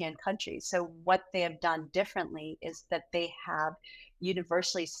European countries. So what they have done differently is that they have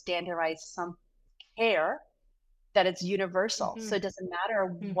universally standardized some care that it's universal. So Hmm. it doesn't matter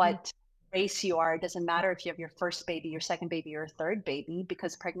Hmm. what race you are. It doesn't matter if you have your first baby, your second baby, your third baby,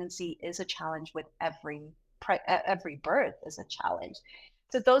 because pregnancy is a challenge with every birth is a challenge.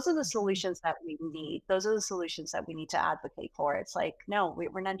 So those are the solutions that we need. Those are the solutions that we need to advocate for. It's like, no,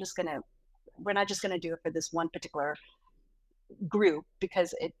 we're not just gonna do it for this one particular group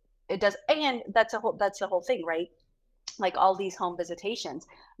because it does, and that's the whole thing, right? Like all these home visitations,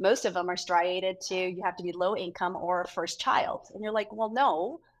 most of them are striated to you have to be low income or first child, and you're like, well,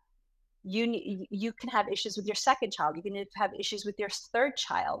 no, you can have issues with your second child, you can have issues with your third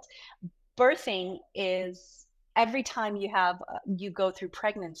child. Birthing is every time you go through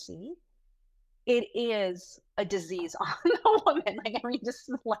pregnancy, it is a disease on a woman. Like I mean, just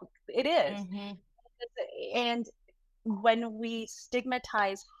like it is. Hmm. And when we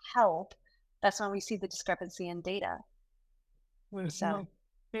stigmatize health, that's when we see the discrepancy in data. So,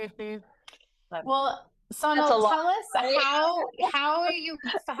 Hmm. but Well, that's a Sonal, lot, tell us right? how are you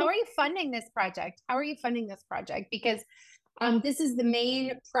funding this project? How are you funding this project? Because this is the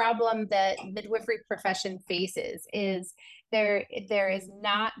main problem that midwifery profession faces is there is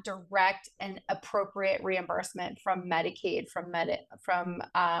not direct and appropriate reimbursement from Medicaid, from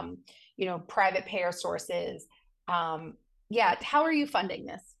private payer sources. Yeah, how are you funding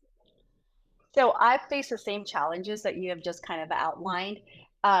this? So I face the same challenges that you have just kind of outlined.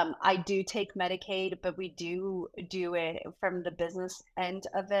 I do take Medicaid, but we do it from the business end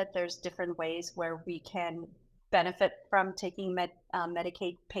of it. There's different ways where we can benefit from taking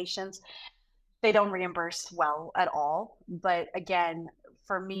Medicaid patients. They don't reimburse well at all. But again,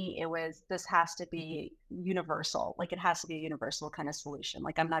 for me, this has to be universal. Like it has to be a universal kind of solution.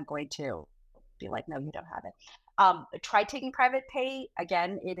 Like I'm not going to be like, no, you don't have it. Try taking private pay.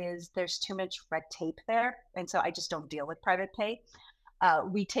 Again, there's too much red tape there. And so I just don't deal with private pay.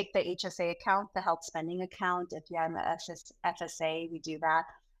 We take the HSA account, the health spending account. If you have an FSA, we do that.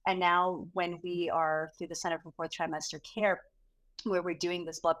 And now when we are through the Center for Fourth Trimester Care, where we're doing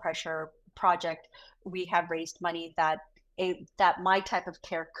this blood pressure project, we have raised money that my type of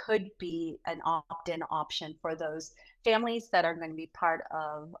care could be an opt-in option for those families that are going to be part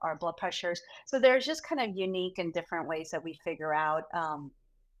of our blood pressures. So there's just kind of unique and different ways that we figure out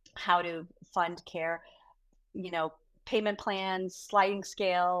how to fund care, payment plans, sliding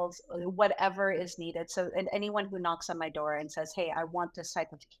scales, whatever is needed. So, and anyone who knocks on my door and says, hey, I want this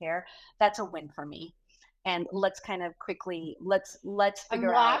type of care, that's a win for me. And let's kind of quickly let's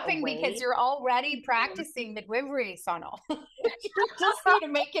figure out a way. Because you're already practicing midwifery, Sonal. You just need to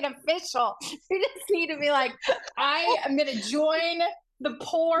make it official. You just need to be like, I am going to join the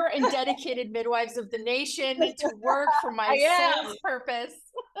poor and dedicated midwives of the nation to work for my soul's purpose.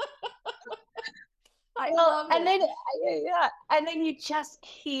 I love it. And then you just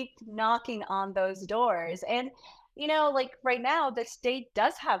keep knocking on those doors. And like right now, the state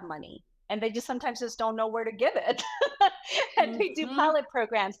does have money. And they just sometimes just don't know where to give it. And they do pilot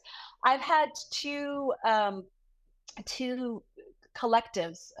programs. I've had two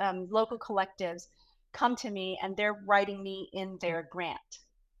collectives, local collectives, come to me, and they're writing me in their grant.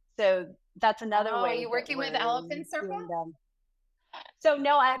 So that's another way. Are you working with Elephant Circle? So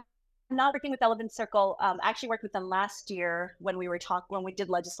no, I'm not working with Elephant Circle. I actually worked with them last year when we did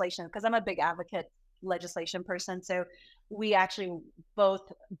legislation, because I'm a big advocate legislation person. So we actually,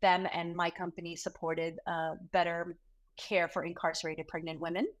 both them and my company, supported better care for incarcerated pregnant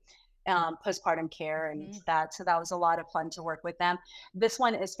women, postpartum care, and that. So that was a lot of fun to work with them. This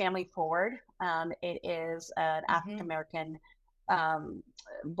one is Family Forward. It is an African American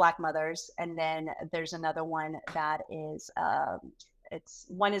Black mothers, and then there's another one that is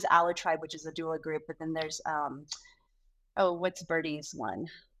one is Our Tribe, which is a doula group, but then there's what's Birdie's one?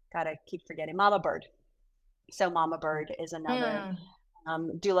 Gotta keep forgetting. Mama Bird. So Mama Bird is another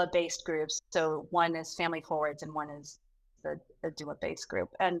doula-based group. So one is Family Forwards, and one is the doula-based group.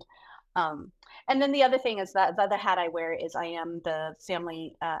 And then the other thing is that the other hat I wear is I am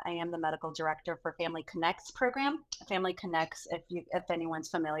the medical director for Family Connects program. Family Connects, if anyone's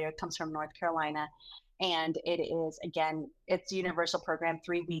familiar, it comes from North Carolina, and it is, again, it's a universal program.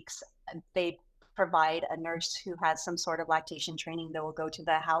 3 weeks. They provide a nurse who has some sort of lactation training that will go to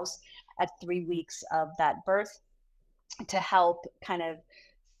the house at 3 weeks of that birth to help kind of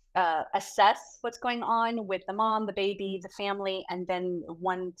assess what's going on with the mom, the baby, the family, and then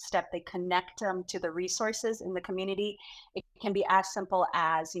one step, they connect them to the resources in the community. It can be as simple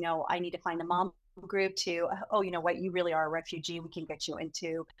as, I need to find a mom group, to, oh, you know what, you really are a refugee. We can get you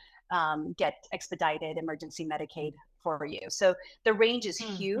into get expedited emergency Medicaid for you. So the range is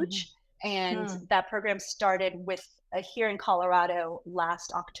huge. And that program started here in Colorado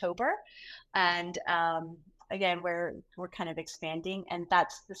last October. And again, we're kind of expanding, and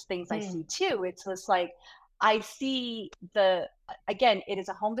that's the things I see too. It's just like, I see again, it is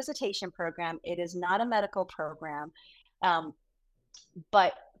a home visitation program. It is not a medical program.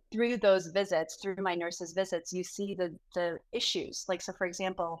 But through those visits, through my nurses' visits, you see the issues. Like, so for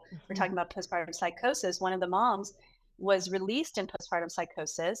example, we're talking about postpartum psychosis. One of the moms was released in postpartum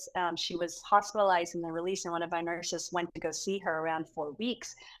psychosis. She was hospitalized and then released, and one of our nurses went to go see her around 4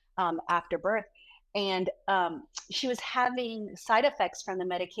 weeks after birth. And she was having side effects from the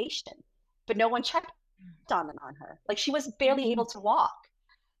medication, but no one checked on her. Like, she was barely able to walk.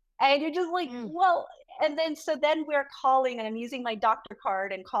 And you're just like, well, and then we're calling, and I'm using my doctor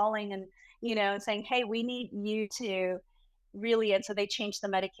card and calling, and and saying, hey, we need you to really. And so they changed the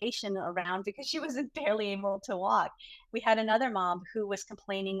medication around because she wasn't barely able to walk. We had another mom who was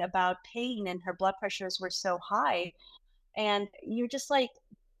complaining about pain, and her blood pressures were so high. And you're just like,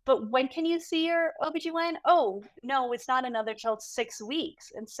 but when can you see your OBGYN? Oh, no, it's not another till 6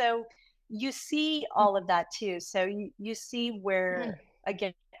 weeks. And so you see all of that too. So you see where,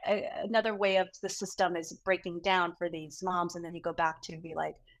 again, another way of the system is breaking down for these moms, and then you go back to be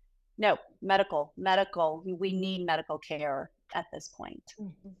like, no, medical, we need medical care at this point.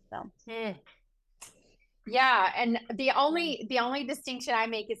 So yeah, and the only distinction I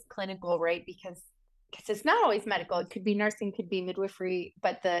make is clinical, right? Because it's not always medical. It could be nursing, could be midwifery,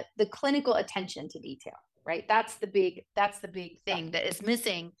 but the clinical attention to detail, right? That's the big thing that is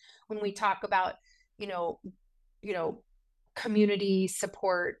missing when we talk about, you know, community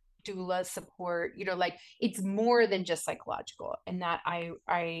support, doula support, like it's more than just psychological. And that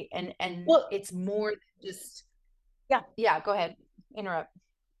well, it's more than just, yeah, go ahead, interrupt.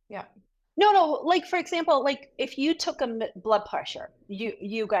 Yeah. No, like for example, like if you took a blood pressure,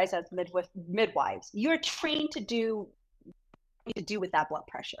 you guys as midwives, you're trained to do with that blood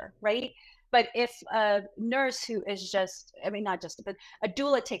pressure, right? But if a nurse who is just, I mean, not just, but a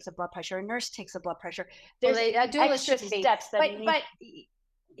doula takes a blood pressure, a nurse takes a blood pressure, there's extra steps that but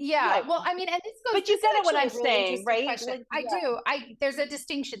yeah, well, I mean, and this goes, but you get what I'm really saying, right? Like, I do. There's a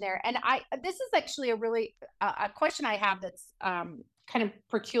distinction there, and this is actually a really a question I have that's kind of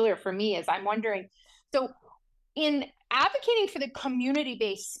peculiar for me, is I'm wondering, so in advocating for the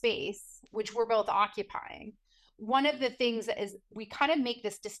community-based space, which we're both occupying, one of the things is we kind of make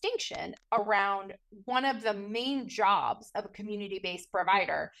this distinction around one of the main jobs of a community-based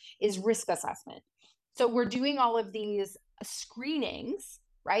provider is risk assessment. So we're doing all of these screenings,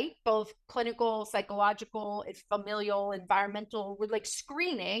 right? Both clinical, psychological, familial, environmental. We're like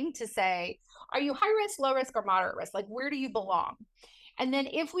screening to say, are you high risk, low risk, or moderate risk? Like, where do you belong? And then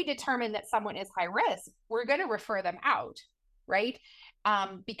if we determine that someone is high risk, we're going to refer them out, right?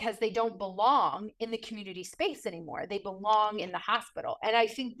 Because they don't belong in the community space anymore. They belong in the hospital. And I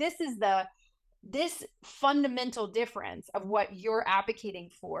think this is this fundamental difference of what you're advocating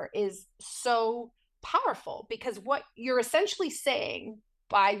for is so powerful, because what you're essentially saying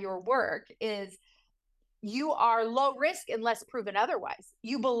by your work is you are low risk unless proven otherwise.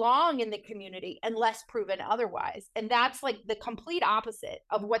 You belong in the community unless proven otherwise. And that's like the complete opposite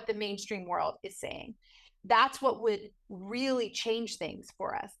of what the mainstream world is saying. That's what would really change things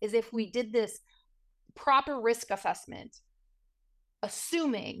for us, is if we did this proper risk assessment,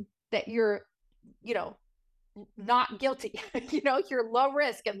 assuming that you're, not guilty, you're low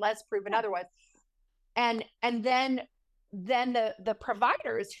risk unless proven otherwise. And then the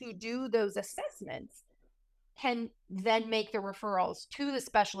providers who do those assessments can then make the referrals to the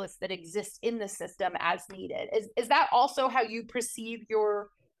specialists that exist in the system as needed. Is that also how you perceive your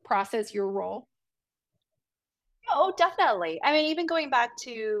process, your role? Oh, definitely. I mean, even going back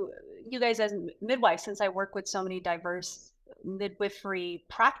to you guys as midwives, since I work with so many diverse midwifery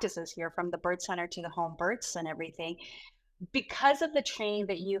practices here, from the birth center to the home births and everything, because of the training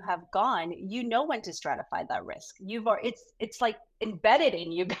that you have gone, you know when to stratify that risk. It's like embedded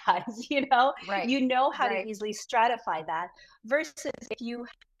in you guys, Right. You know how to easily stratify that, versus if you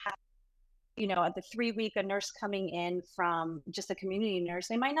have, at the 3 week, a nurse coming in from just a community nurse,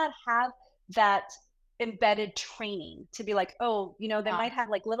 they might not have that embedded training to be like, oh, they might have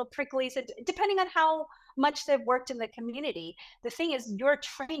like little pricklies, depending on how much they've worked in the community. The thing is, your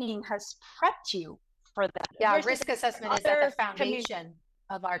training has prepped you for that. Yeah, risk assessment is at the foundation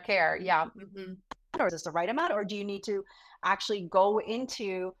of our care. Yeah. Mm-hmm. Or is this the right amount, or do you need to actually go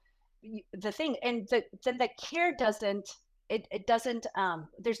into the thing? And then the care doesn't, it doesn't,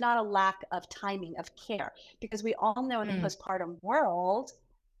 there's not a lack of timing of care, because we all know in the postpartum world,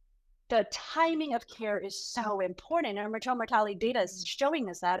 the timing of care is so important. And maternal mortality data is showing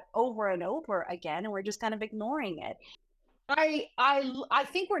us that over and over again, and we're just kind of ignoring it. I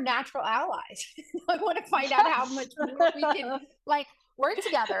think we're natural allies. I want to find out how much more we can work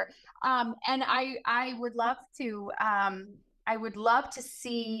together. And I would love to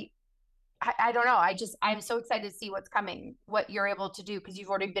see, I don't know. I'm so excited to see what's coming, what you're able to do, because you've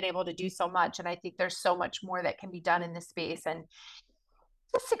already been able to do so much. And I think there's so much more that can be done in this space. And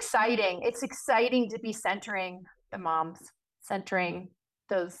it's exciting. It's exciting to be centering the moms, centering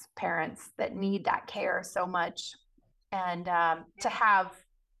those parents that need that care so much. And to have,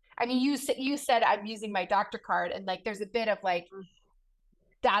 I mean, you said I'm using my doctor card, and like there's a bit of like,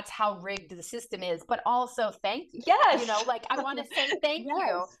 that's how rigged the system is, but also thank you. Yes. I want to say thank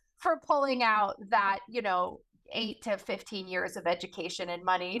you for pulling out that 8 to 15 years of education and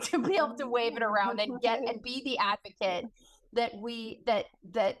money to be able to wave it around and be the advocate that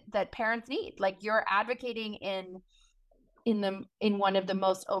parents need. Like, you're advocating in one of the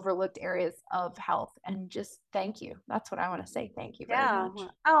most overlooked areas of health, and just thank you. That's what I want to say. Thank you very much.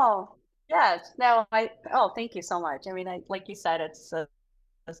 Oh, yes. No, thank you so much. I mean, like you said, it's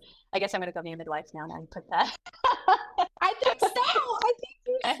I guess I'm going to go be a midwife now and put that. I think so. I think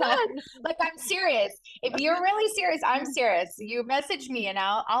you Like, I'm serious. If you're really serious, I'm serious. You message me and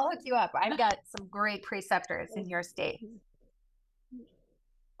I'll hook you up. I've got some great preceptors in your state.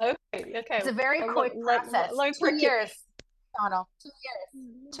 Okay. It's a very quick process. 2 years, Donald.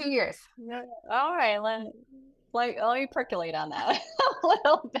 2 years. All right. Let me percolate on that a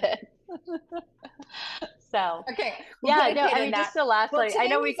little bit. So okay, yeah, no, I mean, just the last, well, I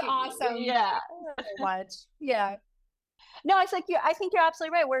know we can, awesome. Yeah, so much. Yeah. No, it's like I think you're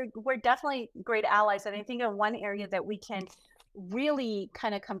absolutely right. We're definitely great allies, and I think in one area that we can really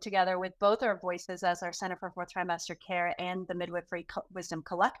kind of come together with both our voices as our Center for Fourth Trimester Care and the Midwifery Wisdom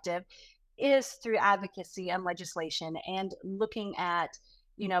Collective is through advocacy and legislation and looking at,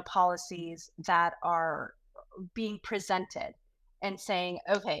 policies that are being presented and saying,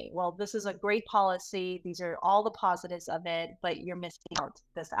 okay, well, this is a great policy. These are all the positives of it, but you're missing out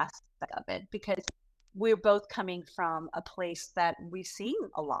this aspect of it because we're both coming from a place that we've seen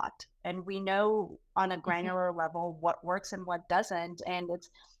a lot and we know on a granular level what works and what doesn't. And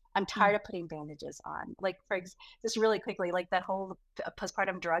I'm tired of putting bandages on. Like, just really quickly, like that whole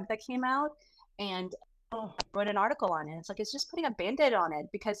postpartum drug that came out, and wrote an article on it. It's like, it's just putting a Band-Aid on it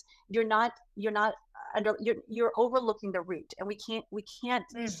because you're overlooking the root, and we can't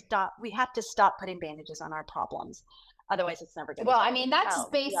stop. We have to stop putting bandages on our problems. Otherwise, it's never going to. Well, I mean, that's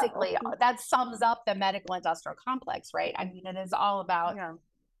basically, that sums up the medical industrial complex, right? I mean, it is all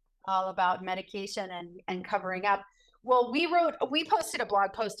about medication and covering up. Well, we posted a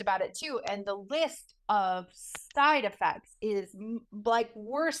blog post about it too. And the list of side effects is like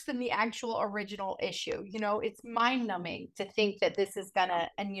worse than the actual original issue. It's mind numbing to think that this is gonna,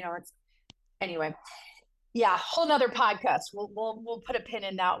 and anyway. Yeah, whole nother podcast. We'll put a pin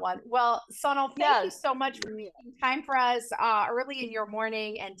in that one. Well, Sonal, thank you so much for making time for us early in your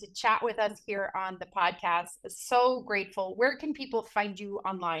morning and to chat with us here on the podcast. So grateful. Where can people find you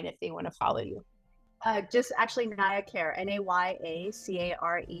online if they want to follow you? Just actually NayaCare, Nayacare,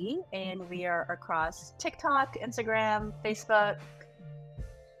 and we are across TikTok, Instagram, Facebook.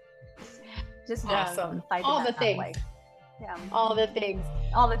 Just awesome. All the things. Way. Yeah. All the things.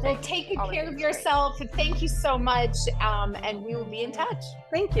 Well, take good care of yourself. Thank you so much. And we will be in touch.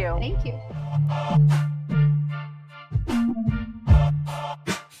 Thank you. Thank you.